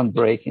really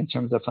groundbreaking in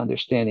terms of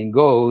understanding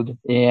gold.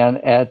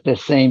 And at the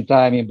same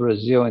time in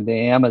Brazil and the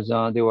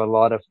Amazon, there were a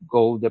lot of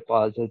gold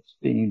deposits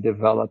being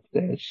developed.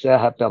 The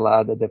Serra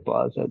Pelada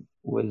deposit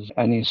was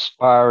an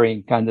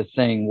inspiring kind of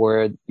thing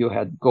where you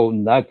had gold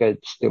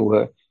nuggets that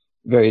were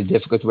very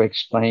difficult to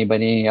explain by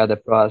any other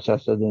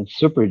process other than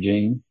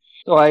supergene.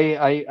 So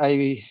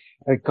I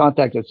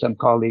contacted some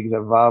colleagues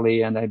at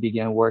Vale, and I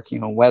began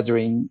working on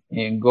weathering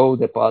in gold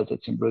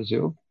deposits in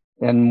Brazil.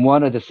 And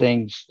one of the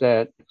things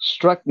that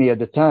struck me at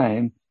the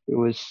time, it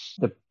was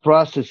the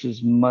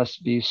processes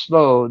must be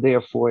slow,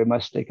 therefore it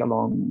must take a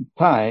long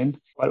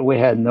time, but we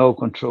had no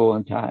control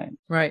on time.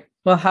 Right.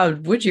 Well, how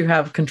would you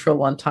have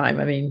control on time?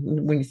 I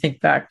mean, when you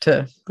think back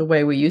to the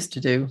way we used to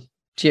do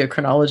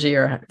geochronology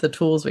or the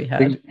tools we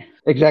had.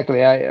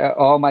 Exactly.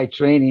 All my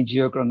training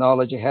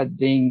geochronology had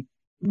been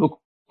look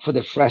for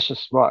the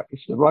freshest rock.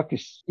 If the rock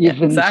is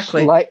even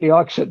slightly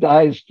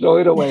oxidized, throw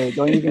it away.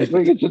 Don't even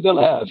bring it to the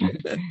lab.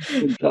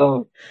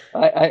 So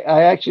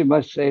I actually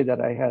must say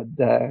that I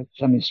had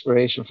some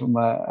inspiration from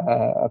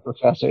a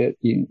professor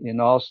in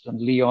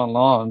Austin, Leon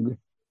Long,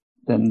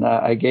 Then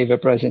I gave a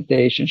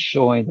presentation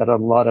showing that a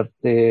lot of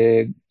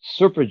the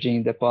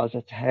supergene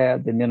deposits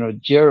had the mineral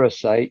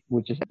jarosite,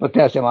 which is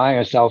potassium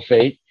iron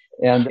sulfate.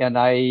 And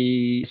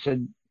I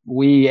said,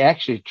 we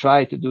actually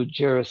tried to do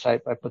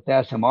jarosite by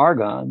potassium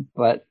argon,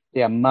 but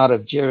the amount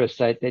of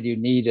jarosite that you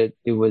needed,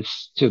 it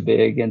was too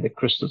big, and the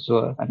crystals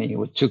were, it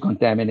was too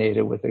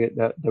contaminated with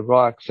the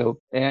rock.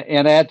 So,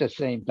 and at the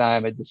same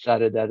time, I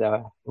decided that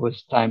it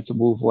was time to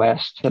move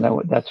west. And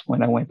that's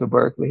when I went to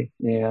Berkeley,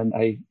 and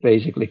I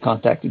basically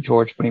contacted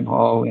George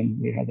Brimhall, and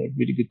we had a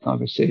really good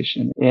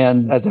conversation.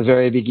 And at the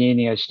very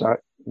beginning, I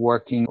started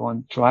working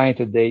on trying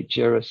to date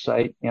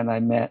jarosite, and I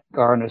met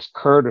Garnes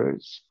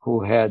Curtis,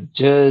 who had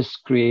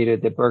just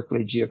created the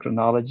Berkeley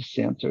Geochronology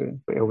Center.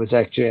 It was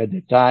actually at the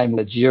time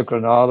the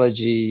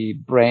geochronology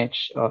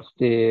branch of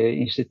the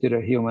Institute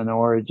of Human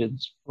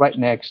Origins right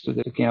next to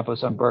the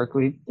campus on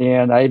Berkeley.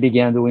 And I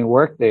began doing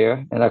work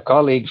there. And a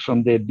colleague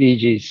from the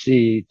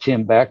BGC,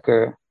 Tim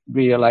Becker,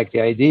 really liked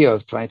the idea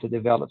of trying to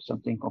develop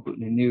something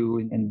completely new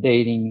in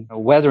dating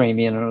weathering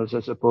minerals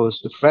as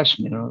opposed to fresh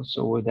minerals.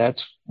 So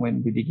that's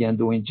when we began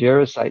doing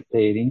jarosite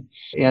dating.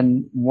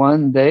 And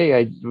one day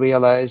I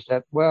realized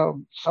that,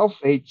 well,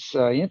 sulfates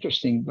are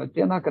interesting, but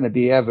they're not going to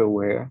be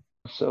everywhere.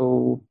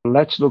 So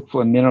let's look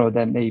for a mineral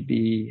that may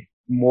be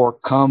more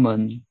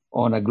common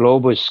on a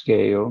global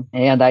scale.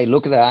 And I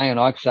looked at the iron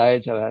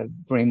oxides.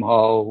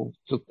 Brimhall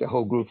took the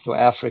whole group to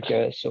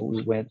Africa. So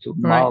we went to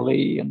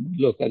Mali and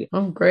looked at it.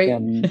 Oh, great.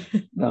 And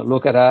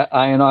look at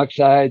iron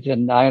oxides.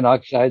 And iron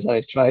oxides,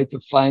 I tried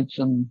to find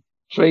some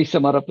trace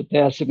amount of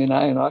potassium in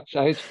iron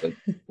oxides, but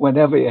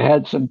whenever you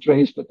had some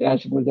trace,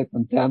 potassium was a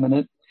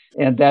contaminant.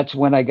 And that's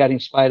when I got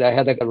inspired. I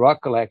had a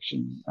rock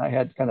collection. I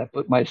had kind of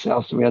put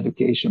myself through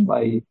education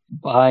by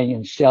buying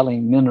and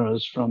selling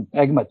minerals from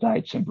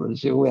pegmatites in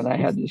Brazil. And I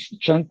had this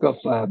chunk of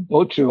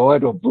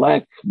botryoidal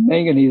black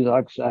manganese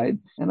oxide.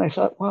 And I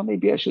thought, well,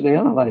 maybe I should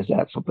analyze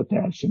that for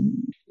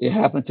potassium. It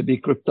happened to be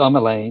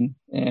cryptomelane,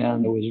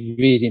 and it was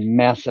really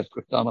massive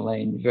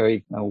cryptomelane,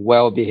 very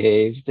well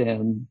behaved.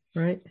 And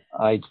right.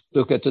 I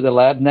took it to the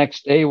lab.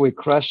 Next day, we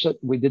crushed it.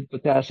 We did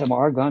potassium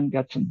argon,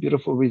 got some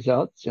beautiful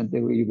results, and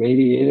then we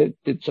irradiated,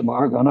 did some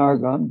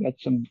argon, got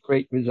some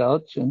great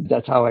results. And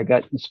that's how I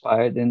got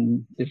inspired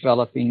in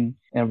developing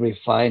and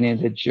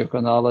refining the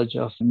geochronology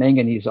of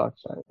manganese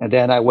oxide. And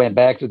then I went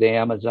back to the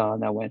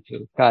Amazon. I went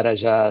to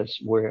Carajás,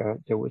 where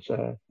there was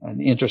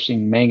an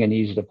interesting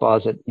manganese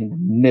deposit in the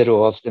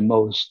middle of the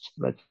most,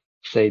 let's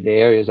say, the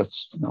areas of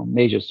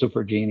major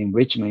supergene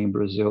enrichment in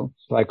Brazil.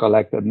 So I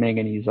collected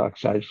manganese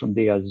oxide from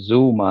the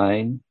Azul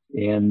mine,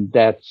 and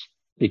that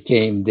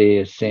became the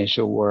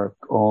essential work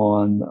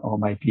on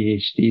my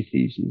PhD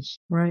thesis.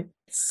 Right.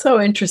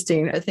 So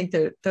interesting. I think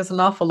that there's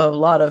an awful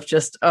lot of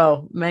just,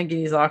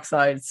 manganese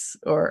oxides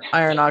or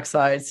iron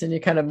oxides, and you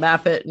kind of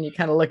map it and you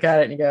kind of look at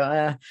it and you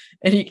go,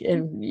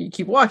 and you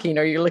keep walking,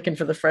 or you're looking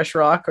for the fresh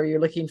rock, or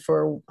you're looking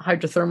for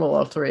hydrothermal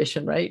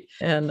alteration, right?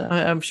 And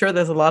I'm sure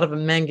there's a lot of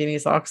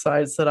manganese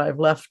oxides that I've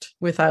left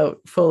without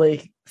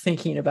fully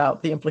thinking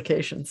about the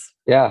implications.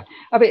 Yeah.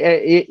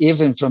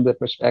 Even from the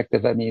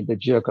perspective, the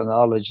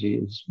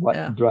geochronology is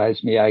what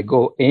drives me. I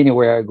go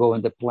anywhere I go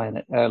on the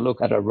planet. I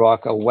look at a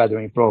rock, a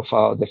weathering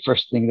profile. The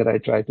first thing that I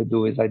try to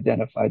do is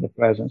identify the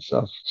presence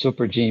of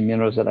supergene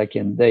minerals that I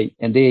can date.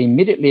 And they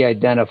immediately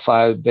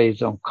identify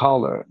based on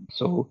color.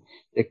 So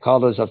the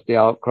colors of the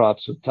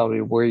outcrops will tell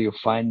you where you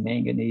find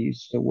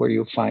manganese, where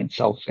you find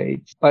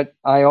sulfates. But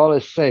I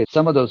always say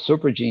some of those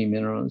supergene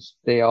minerals,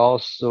 they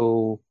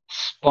also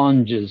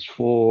sponges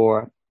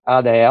for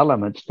other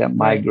elements that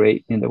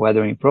migrate in the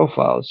weathering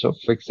profile. So,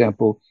 for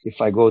example, if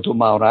I go to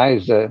Mount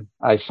Isa,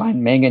 I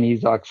find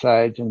manganese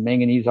oxides, and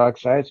manganese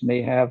oxides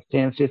may have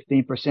 10,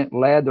 15%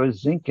 lead or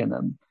zinc in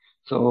them.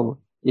 So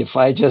if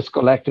I just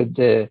collected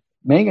the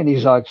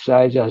manganese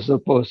oxides as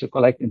opposed to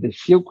collecting the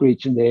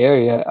silcrites in the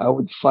area, I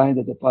would find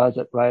the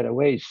deposit right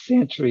away.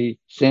 Century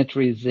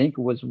zinc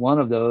was one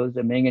of those.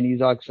 The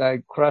manganese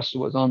oxide crust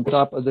was on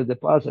top of the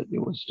deposit.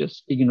 It was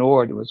just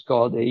ignored. It was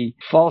called a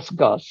false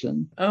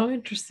Gaussian. Oh,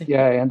 interesting.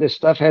 Yeah, and this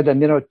stuff had the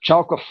mineral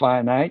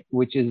chalcophenite,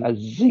 which is a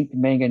zinc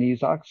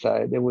manganese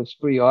oxide. It was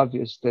pretty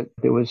obvious that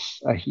there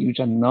was a huge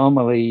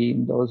anomaly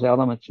in those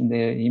elements in the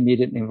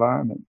immediate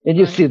environment. And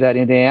you see that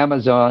in the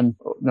Amazon,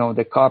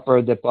 the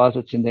copper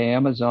deposits in the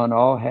Amazon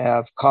all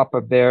have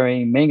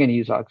copper-bearing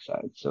manganese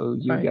oxide. So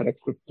you get a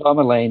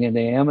cryptomelane in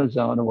the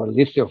Amazon or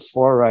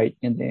lithophorite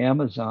in the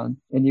Amazon,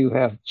 and you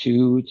have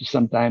 2 to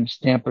sometimes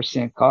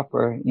 10%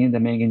 copper in the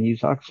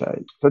manganese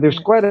oxide. So there's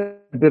quite a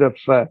bit of,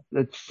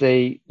 let's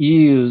say,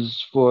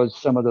 use for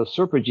some of those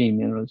supergene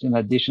minerals. In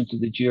addition to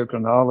the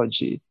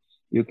geochronology,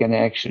 you can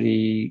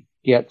actually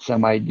get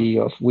some idea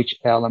of which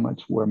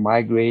elements were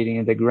migrating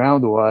in the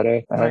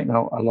groundwater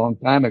a long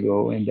time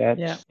ago. And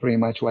that's pretty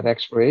much what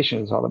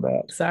exploration is all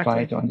about. Exactly.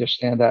 Trying to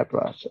understand that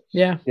process.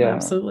 Yeah.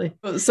 Absolutely.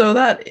 So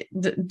that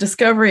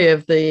discovery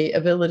of the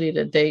ability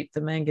to date the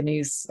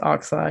manganese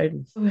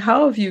oxide,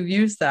 how have you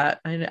used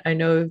that? I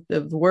know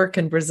the work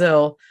in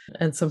Brazil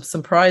and some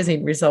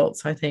surprising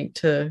results, I think,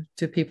 to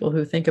people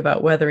who think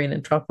about weathering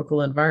in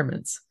tropical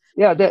environments.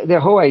 Yeah, the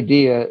whole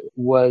idea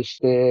was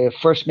the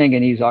first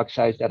manganese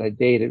oxides that I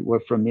dated were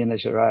from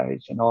Minas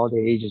Gerais, and all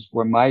the ages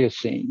were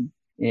Miocene.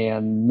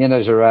 And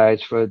Minas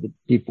Gerais, for the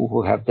people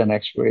who have done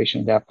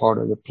exploration in that part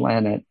of the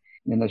planet,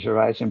 Minas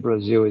Gerais in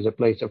Brazil is a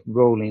place of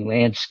rolling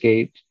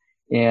landscape.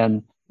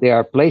 And there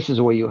are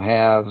places where you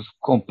have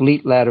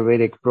complete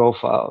lateritic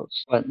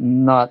profiles, but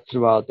not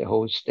throughout the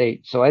whole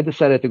state. So I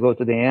decided to go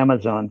to the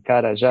Amazon,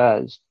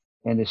 Carajás,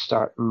 and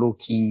start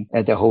looking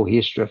at the whole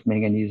history of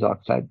manganese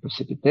oxide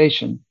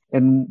precipitation.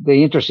 And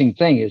the interesting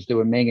thing is there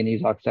were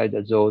manganese oxide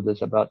as old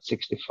as about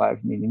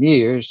 65 million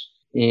years.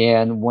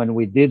 And when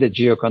we did a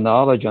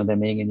geochronology on the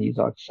manganese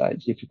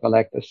oxides, if you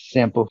collect a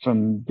sample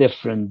from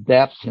different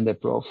depths in the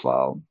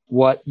profile,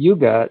 what you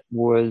got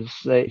was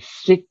a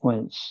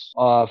sequence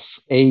of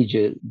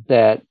ages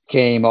that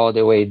came all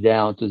the way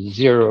down to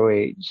 0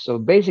 age. So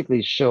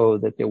basically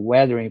showed that the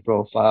weathering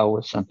profile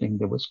was something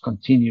that was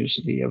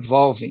continuously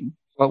evolving.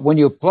 But when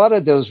you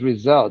plotted those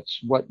results,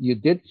 what you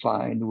did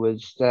find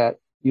was that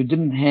you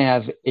didn't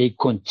have a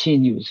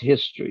continuous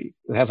history.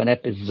 You have an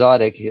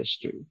episodic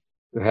history.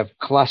 You have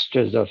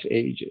clusters of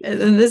ages.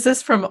 And is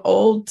this from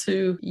old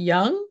to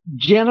young?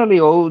 Generally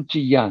old to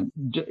young.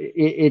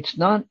 It's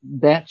not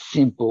that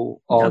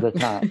simple all the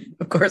time.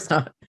 Of course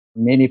not.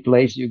 Many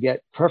places you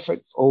get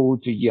perfect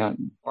old to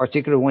young,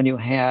 particularly when you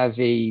have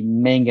a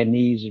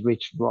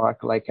manganese-rich rock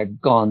like a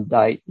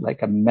gondite,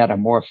 like a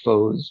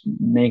metamorphosed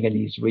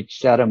manganese-rich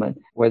sediment,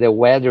 where the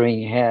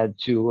weathering had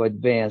to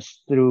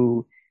advance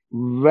through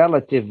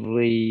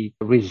relatively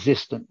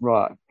resistant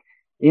rock.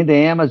 In the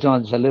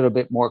Amazon, it's a little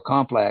bit more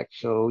complex.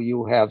 So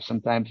you have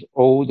sometimes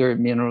older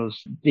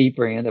minerals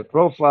deeper in the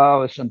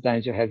profile.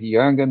 Sometimes you have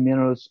younger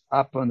minerals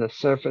up on the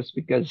surface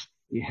because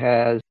it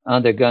has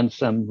undergone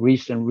some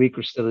recent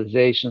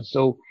recrystallization.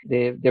 So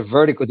the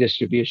vertical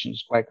distribution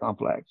is quite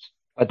complex.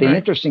 But the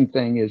interesting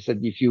thing is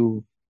that if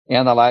you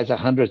analyze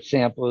 100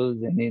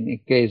 samples, and in the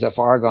case of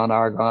argon,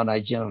 I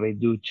generally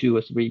do 2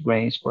 or 3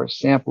 grains per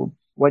sample,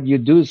 what you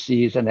do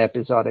see is an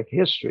episodic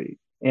history.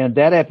 And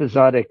that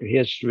episodic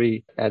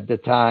history at the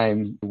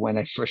time when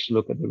I first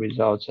looked at the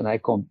results and I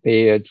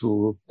compared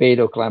to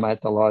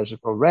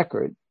paleoclimatological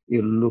record,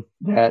 you looked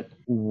at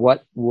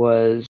what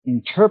was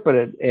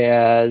interpreted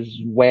as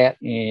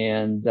wet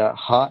and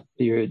hot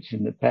periods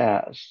in the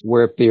past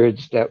were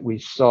periods that we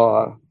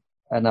saw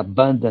an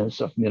abundance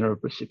of mineral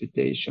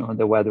precipitation on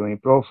the weathering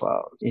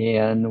profiles,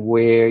 and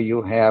where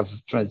you have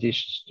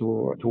transitions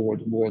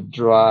toward more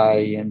dry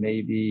and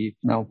maybe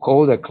now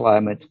colder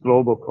climates,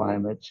 global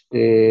climates,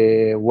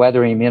 the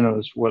weathering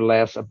minerals were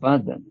less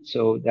abundant.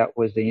 So that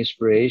was the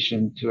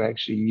inspiration to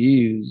actually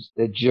use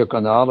the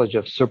geochronology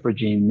of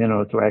supergene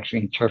mineral to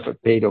actually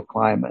interpret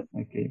paleoclimate.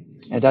 Okay.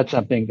 And that's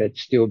something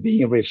that's still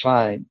being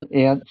refined.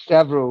 And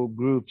several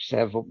groups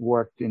have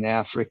worked in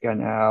Africa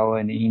now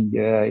and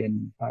India,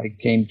 and I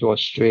came to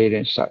Australia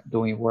and start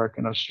doing work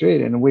in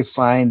Australia. And we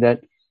find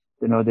that,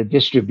 the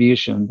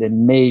distribution, the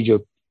major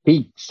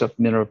peaks of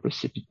mineral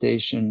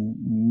precipitation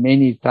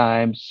many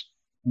times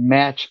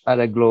match at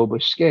a global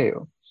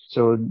scale.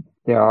 So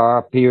there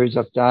are periods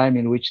of time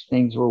in which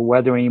things were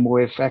weathering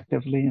more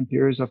effectively and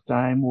periods of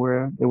time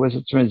where there was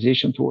a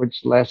transition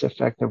towards less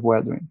effective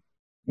weathering.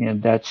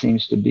 And that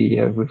seems to be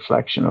a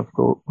reflection of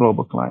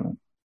global climate.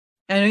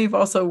 I know you've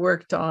also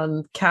worked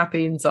on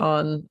cappings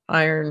on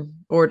iron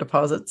ore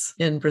deposits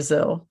in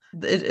Brazil.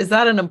 Is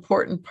that an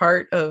important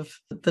part of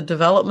the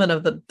development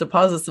of the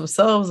deposits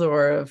themselves,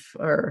 or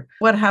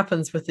what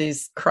happens with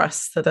these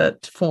crusts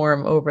that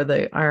form over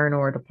the iron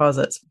ore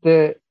deposits?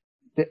 The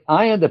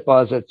iron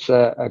deposits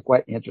are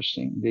quite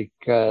interesting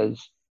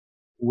because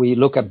we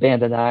look at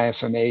banded iron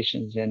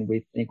formations and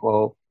we think,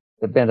 well,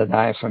 the banded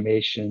iron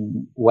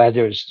formation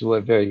weathers to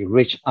a very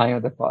rich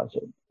iron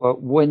deposit.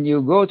 But when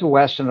you go to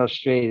Western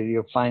Australia,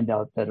 you'll find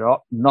out that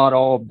not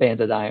all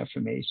banded iron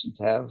formations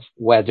have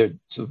weathered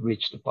to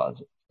rich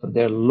deposits. So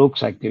there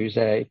looks like there's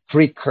a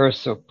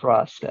precursor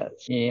process.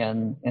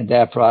 And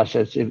that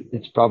process,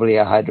 it's probably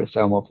a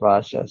hydrothermal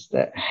process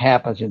that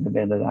happens in the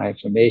banded iron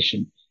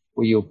formation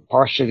where you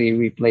partially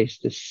replace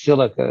the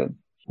silica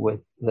with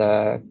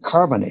the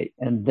carbonate.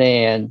 And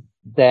then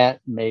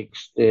that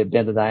makes the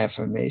banded iron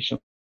formation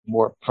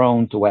more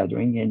prone to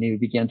weathering, and you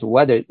begin to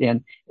weather.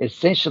 And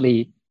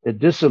essentially, the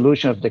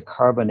dissolution of the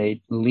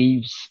carbonate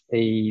leaves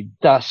a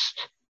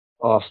dust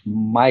of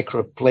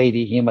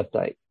microplaty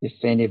hematite. If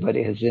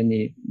anybody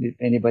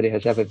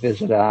has ever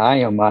visited an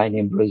iron mine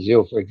in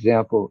Brazil, for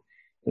example,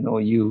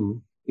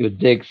 you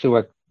dig through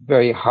a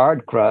very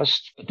hard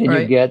crust, but then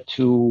you get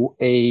to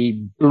a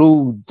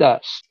blue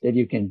dust that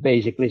you can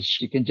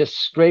just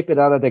scrape it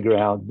out of the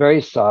ground,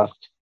 very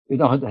soft. You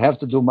don't have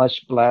to do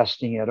much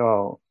blasting at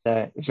all.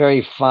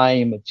 Very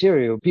fine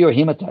material, pure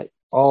hematite.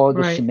 All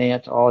the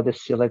cement, all the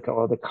silica,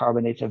 all the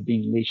carbonates have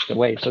been leached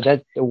away. So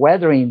that the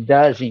weathering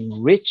does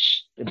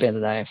enrich the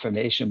banded iron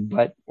formation,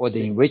 or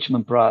the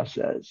enrichment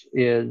process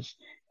is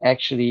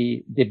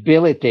actually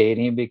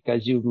debilitating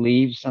because you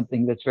leave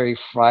something that's very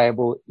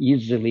friable,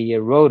 easily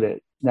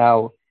eroded.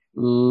 Now,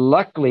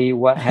 luckily,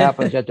 what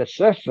happens at the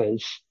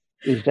surface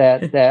is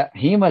that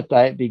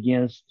hematite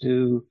begins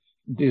to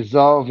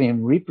dissolve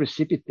and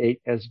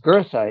reprecipitate as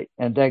goethite,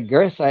 and that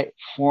goethite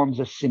forms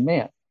a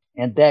cement,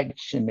 and that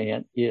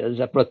cement is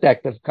a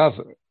protective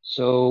cover.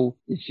 So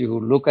if you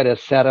look at a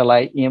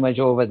satellite image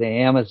over the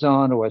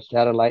Amazon or a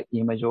satellite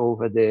image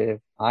over the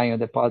iron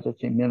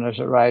deposits in Minas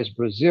Gerais,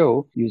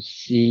 Brazil, you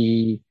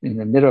see in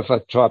the middle of a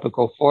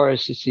tropical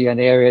forest, you see an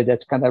area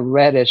that's kind of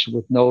reddish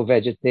with no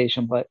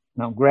vegetation, but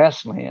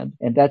grassland.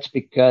 And that's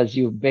because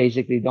you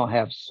basically don't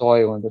have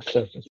soil on the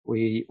surface.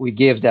 We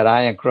give that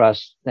iron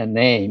crust the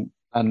name,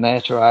 a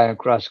natural iron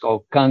crust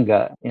called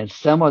Kanga. And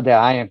some of the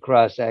iron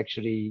crust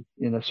actually,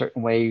 in a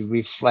certain way,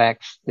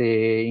 reflects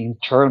the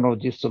internal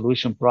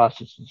dissolution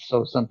processes.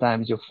 So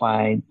sometimes you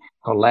find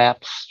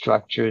collapsed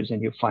structures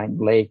and you find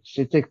lakes.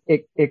 It's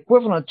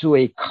equivalent to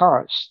a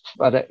karst,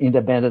 but in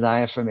the banded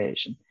iron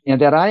formation. And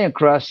that iron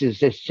crust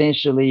is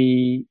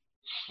essentially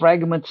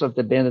fragments of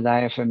the banded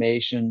iron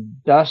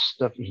formation,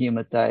 dust of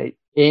hematite,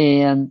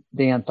 and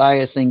the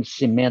entire thing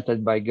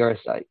cemented by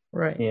goethite.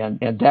 Right.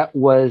 And that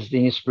was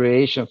the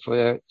inspiration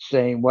for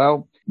saying,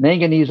 well,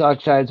 manganese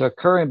oxides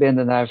occur in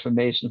banded iron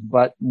formation,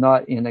 but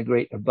not in a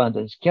great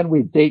abundance. Can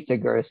we date the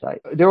goethite?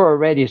 There were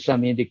already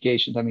some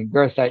indications. I mean,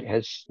 goethite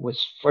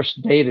was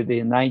first dated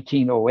in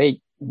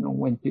 1908.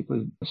 When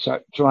people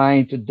start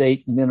trying to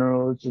date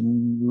minerals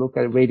and look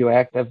at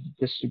radioactive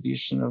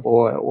distribution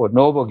or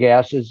noble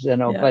gases,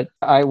 But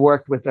I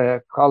worked with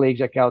colleagues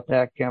at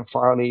Caltech, Ken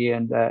Farley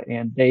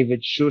and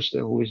David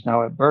Schuster, who is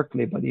now at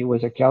Berkeley, but he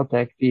was a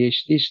Caltech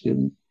PhD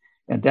student.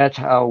 And that's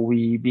how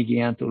we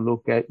began to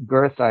look at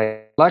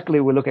goethite. Luckily,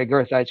 we look at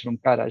goethites from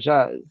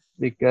Carajás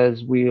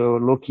because we are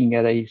looking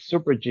at a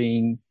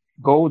supergene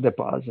gold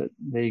deposit.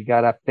 They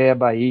got a Pé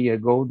Bahia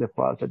gold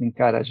deposit in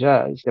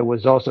Carajás that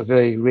was also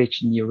very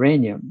rich in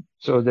uranium.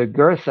 So the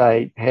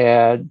goethite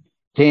had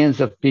tens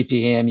of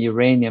ppm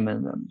uranium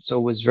in them. So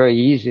it was very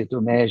easy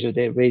to measure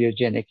the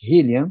radiogenic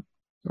helium.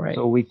 Right.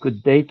 So we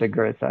could date the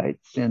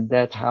goethites, and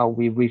that's how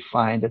we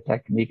refined the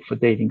technique for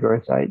dating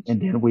goethites.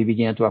 And then we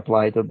began to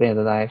apply it to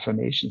banded iron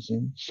formations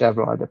in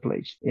several other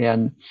places.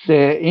 And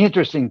the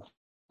interesting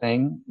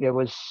thing, it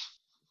was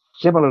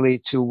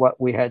similarly to what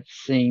we had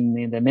seen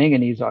in the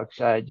manganese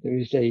oxide, there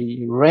is a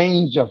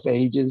range of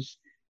ages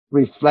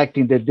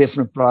reflecting the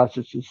different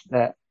processes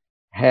that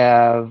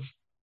have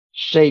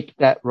shaped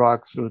that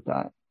rock through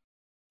time.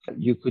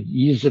 You could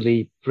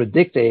easily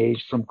predict the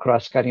age from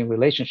cross-cutting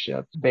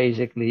relationships,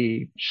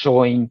 basically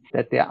showing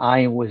that the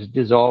iron was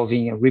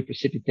dissolving and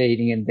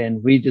reprecipitating and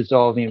then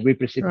redissolving and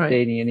reprecipitating.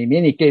 Right. And in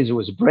many cases, it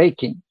was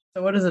breaking.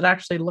 So what does it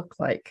actually look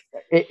like?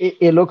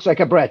 It looks like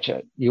a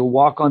breccia. You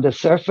walk on the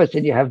surface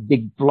and you have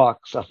big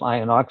blocks of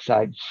iron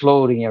oxide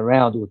floating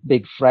around with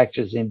big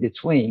fractures in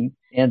between.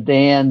 And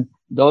then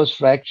those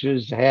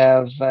fractures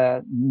have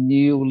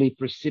newly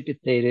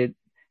precipitated,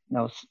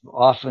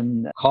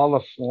 often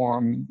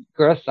coliform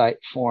goethite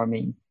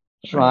forming,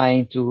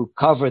 trying to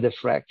cover the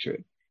fracture.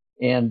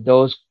 And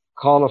those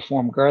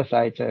coliform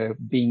goethites are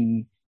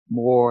being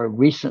more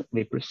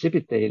recently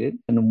precipitated.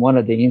 And one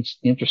of the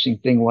interesting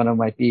things, one of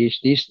my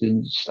PhD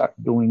students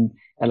started doing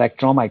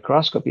electron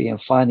microscopy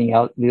and finding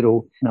out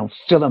little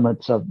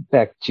filaments of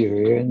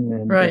bacteria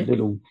and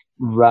little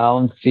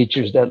round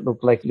features that look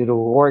like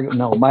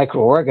little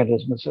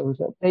microorganisms. So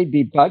that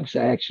maybe bugs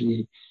are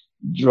actually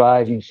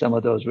driving some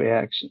of those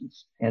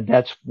reactions. And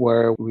that's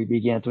where we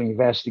began to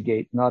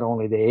investigate not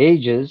only the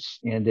ages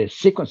and the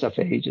sequence of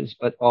ages,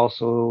 but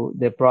also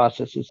the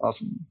processes of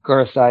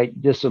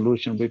goethite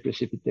dissolution,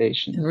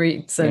 reprecipitation.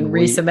 And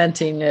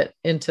re-cementing it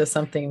into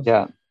something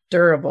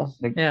durable.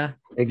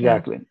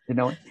 Exactly.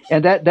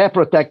 And that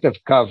protective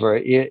cover,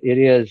 it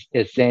is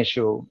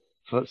essential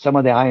for some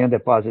of the iron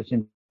deposits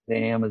in the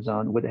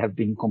Amazon would have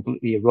been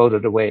completely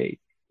eroded away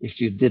if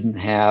you didn't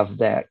have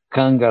that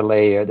Kanga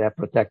layer, that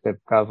protective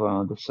cover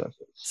on the surface.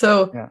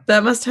 So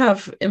that must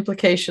have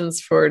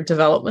implications for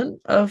development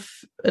of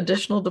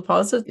additional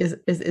deposits.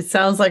 It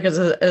sounds like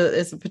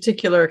it's a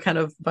particular kind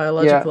of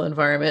biological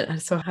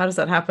environment. So how does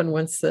that happen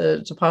once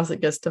the deposit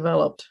gets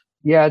developed?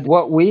 Yeah,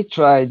 what we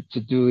tried to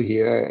do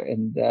here,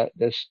 and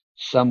there's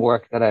some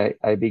work that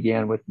I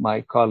began with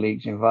my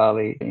colleagues in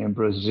Vale in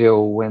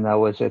Brazil when I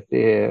was at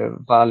the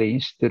Vale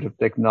Institute of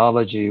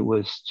Technology,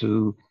 was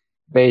to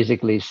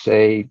basically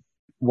say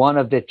one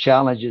of the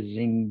challenges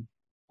in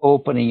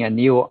opening a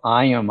new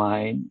iron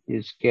mine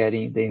is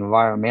getting the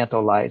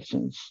environmental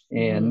license.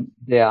 And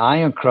the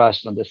iron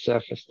crust on the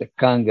surface, the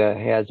Kanga,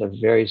 has a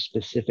very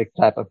specific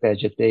type of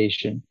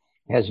vegetation,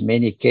 has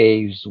many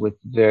caves with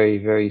very,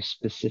 very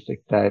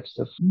specific types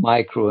of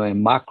micro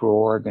and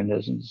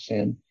macroorganisms.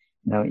 And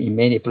in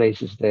many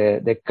places,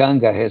 the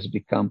Kanga has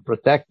become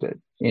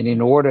protected. And in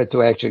order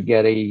to actually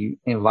get a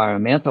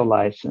environmental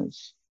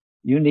license,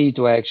 you need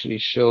to actually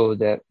show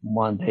that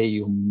one day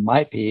you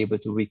might be able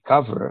to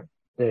recover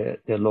the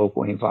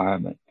local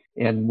environment.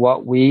 And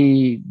what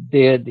we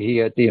did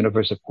here at the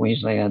University of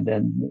Queensland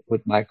and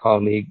with my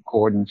colleague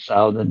Gordon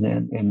Soudan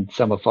and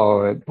some of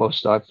our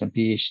postdocs and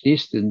PhD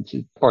students,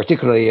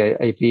 particularly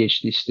a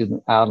PhD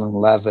student, Alan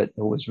Levitt,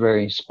 who was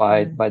very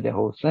inspired by the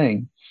whole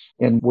thing.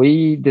 And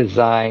we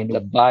designed a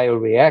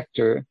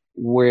bioreactor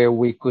where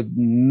we could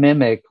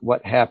mimic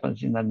what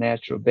happens in a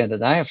natural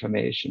banded iron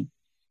formation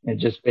and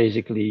just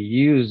basically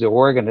use the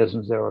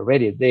organisms that are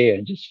already there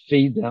and just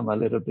feed them a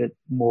little bit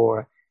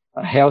more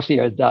a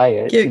healthier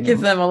diet. Give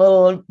them a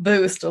little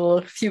boost,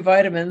 a few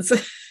vitamins.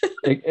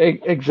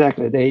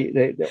 Exactly.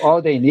 They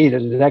all they need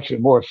is actually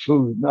more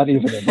food, not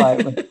even a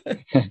vitamin.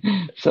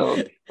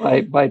 So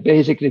by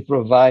basically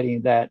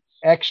providing that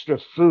extra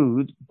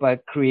food,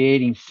 but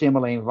creating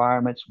similar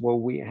environments where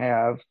we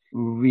have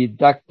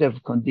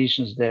reductive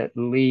conditions that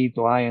lead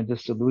to ion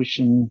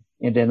dissolution,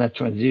 and then a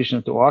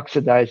transition to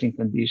oxidizing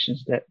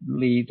conditions that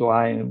lead to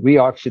ion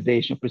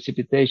reoxidation,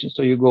 precipitation.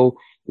 So you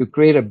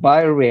create a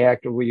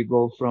bioreactor where you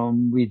go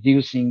from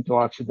reducing to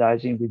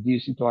oxidizing,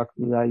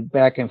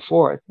 back and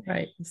forth.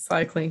 Right,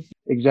 cycling.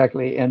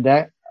 Exactly. And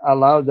that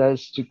allowed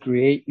us to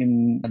create,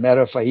 in a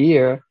matter of a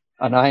year,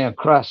 an ion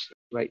crust.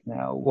 Right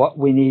now, what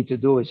we need to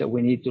do is that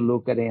we need to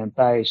look at the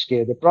entire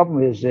scale. The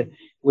problem is that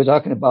we're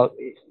talking about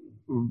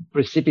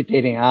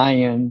precipitating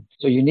iron.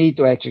 So you need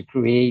to actually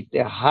create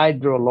the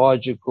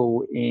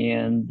hydrological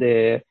and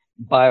the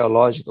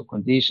biological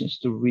conditions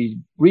to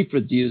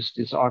reproduce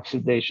this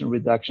oxidation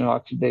reduction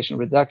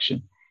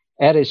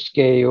at a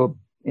scale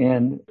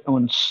and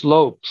on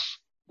slopes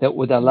that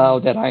would allow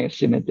that ion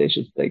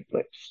cementation to take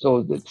place.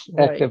 So it's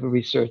active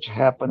research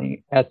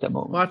happening at the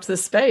moment. Watch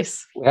this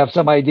space. We have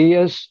some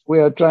ideas. We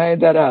are trying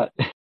that out.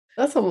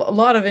 That's a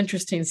lot of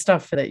interesting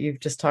stuff that you've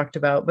just talked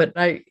about. But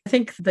I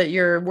think that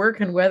your work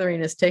in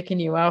weathering is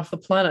taking you off the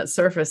planet's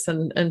surface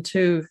and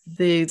to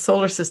the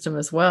solar system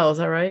as well. Is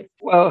that right?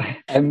 Well,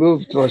 I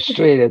moved to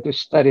Australia to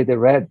study the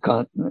red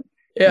continent.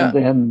 Yeah. And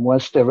then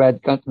once the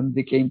red continent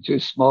became too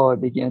small, I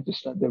began to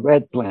study the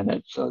red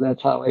planet. So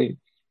that's how I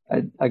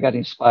got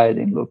inspired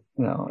in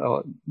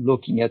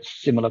looking at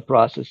similar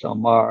process on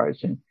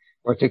Mars, and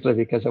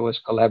particularly because I was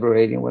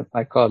collaborating with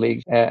my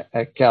colleagues at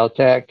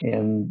Caltech,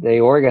 and they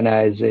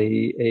organized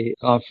a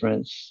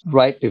conference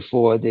right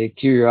before the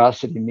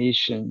Curiosity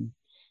mission,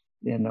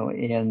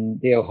 and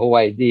their whole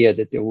idea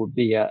that there would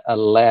be a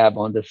lab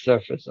on the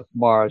surface of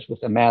Mars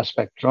with a mass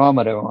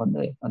spectrometer on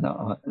the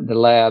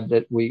lab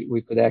that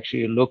we could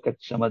actually look at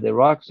some of the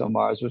rocks on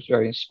Mars was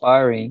very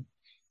inspiring.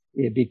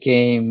 It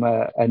became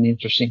an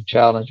interesting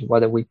challenge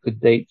whether we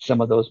could date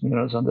some of those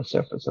minerals on the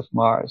surface of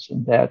Mars.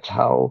 And that's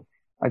how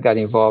I got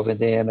involved in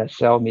the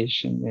MSL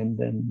mission and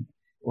then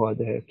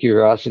the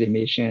Curiosity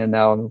mission. And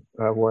now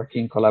I'm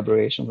working in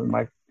collaboration with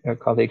my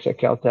colleagues at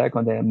Caltech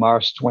on the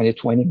Mars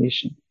 2020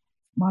 mission.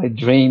 My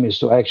dream is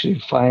to actually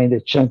find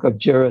a chunk of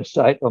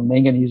jarosite or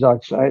manganese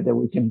oxide that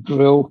we can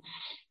drill,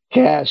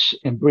 cache,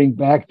 and bring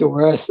back to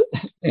Earth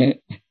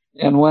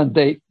and one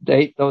day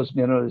date those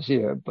minerals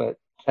here. But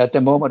at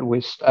the moment,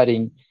 we're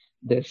studying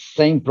the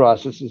same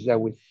processes that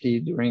we see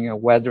during a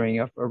weathering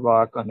of a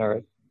rock on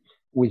Earth.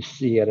 We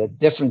see at a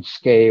different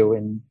scale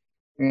and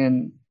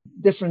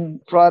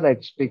different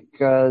products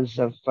because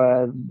of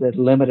the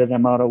limited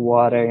amount of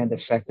water and the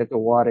fact that the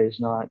water is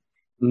not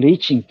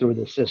leaching through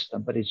the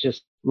system, but it's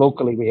just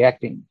locally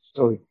reacting.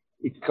 So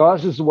it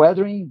causes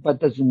weathering, but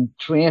doesn't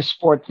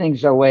transport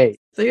things away.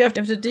 So you have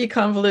to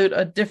deconvolute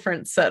a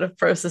different set of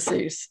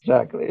processes.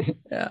 Exactly.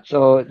 Yeah.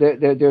 So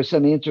there's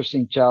some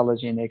interesting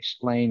challenge in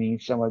explaining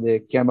some of the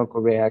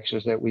chemical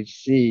reactions that we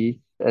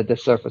see at the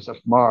surface of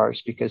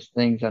Mars because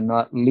things are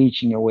not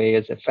leaching away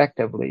as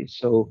effectively.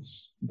 So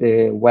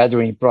the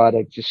weathering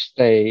products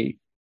stay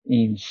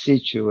in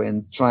situ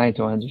and trying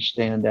to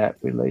understand that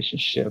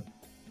relationship,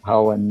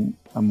 how a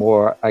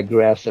more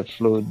aggressive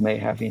fluid may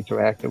have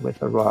interacted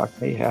with a rock,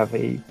 may have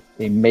a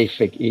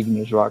mafic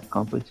igneous rock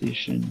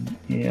composition,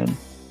 and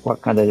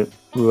what kind of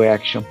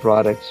reaction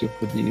products you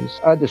produce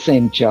are the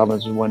same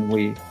challenges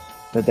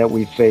that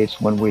we face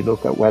when we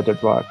look at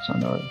weathered rocks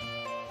on Earth.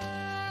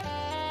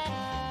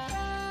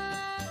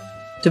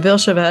 To Bill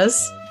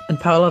Chavez and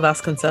Paula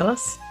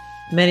Vasconcelos,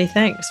 many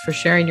thanks for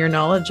sharing your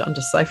knowledge on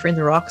deciphering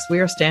the rocks we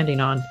are standing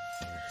on.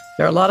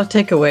 There are a lot of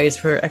takeaways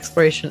for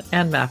exploration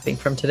and mapping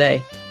from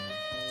today.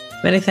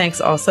 Many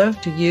thanks also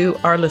to you,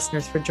 our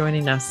listeners, for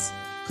joining us.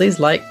 Please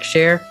like,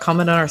 share,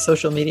 comment on our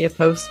social media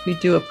posts. We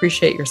do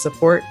appreciate your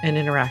support and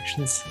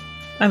interactions.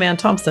 I'm Ann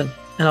Thompson,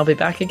 and I'll be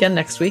back again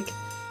next week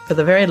for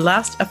the very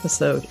last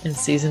episode in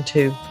Season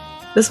 2.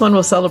 This one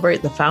will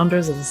celebrate the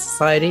founders of the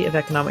Society of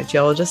Economic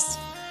Geologists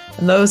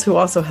and those who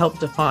also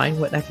helped define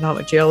what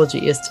economic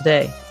geology is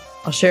today.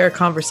 I'll share a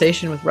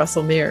conversation with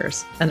Russell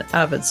Mears, an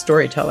avid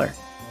storyteller.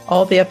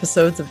 All the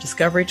episodes of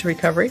Discovery to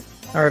Recovery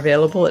are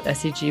available at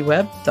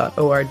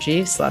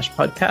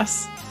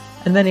segweb.org/podcasts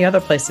and many other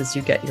places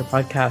you get your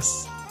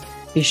podcasts.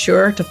 Be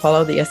sure to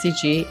follow the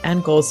SEG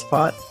and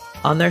Goldspot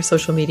on their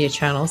social media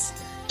channels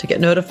to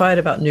get notified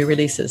about new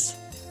releases.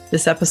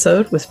 This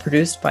episode was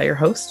produced by your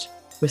host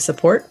with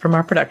support from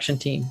our production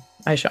team,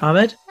 Aisha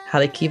Ahmed,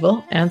 Hallie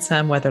Keeble, and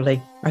Sam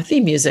Weatherly. Our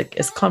theme music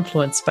is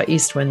Confluence by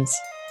Eastwinds.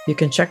 You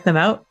can check them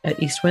out at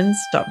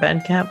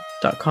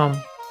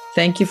eastwinds.bandcamp.com.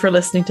 Thank you for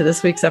listening to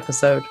this week's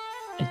episode,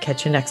 and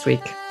catch you next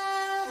week.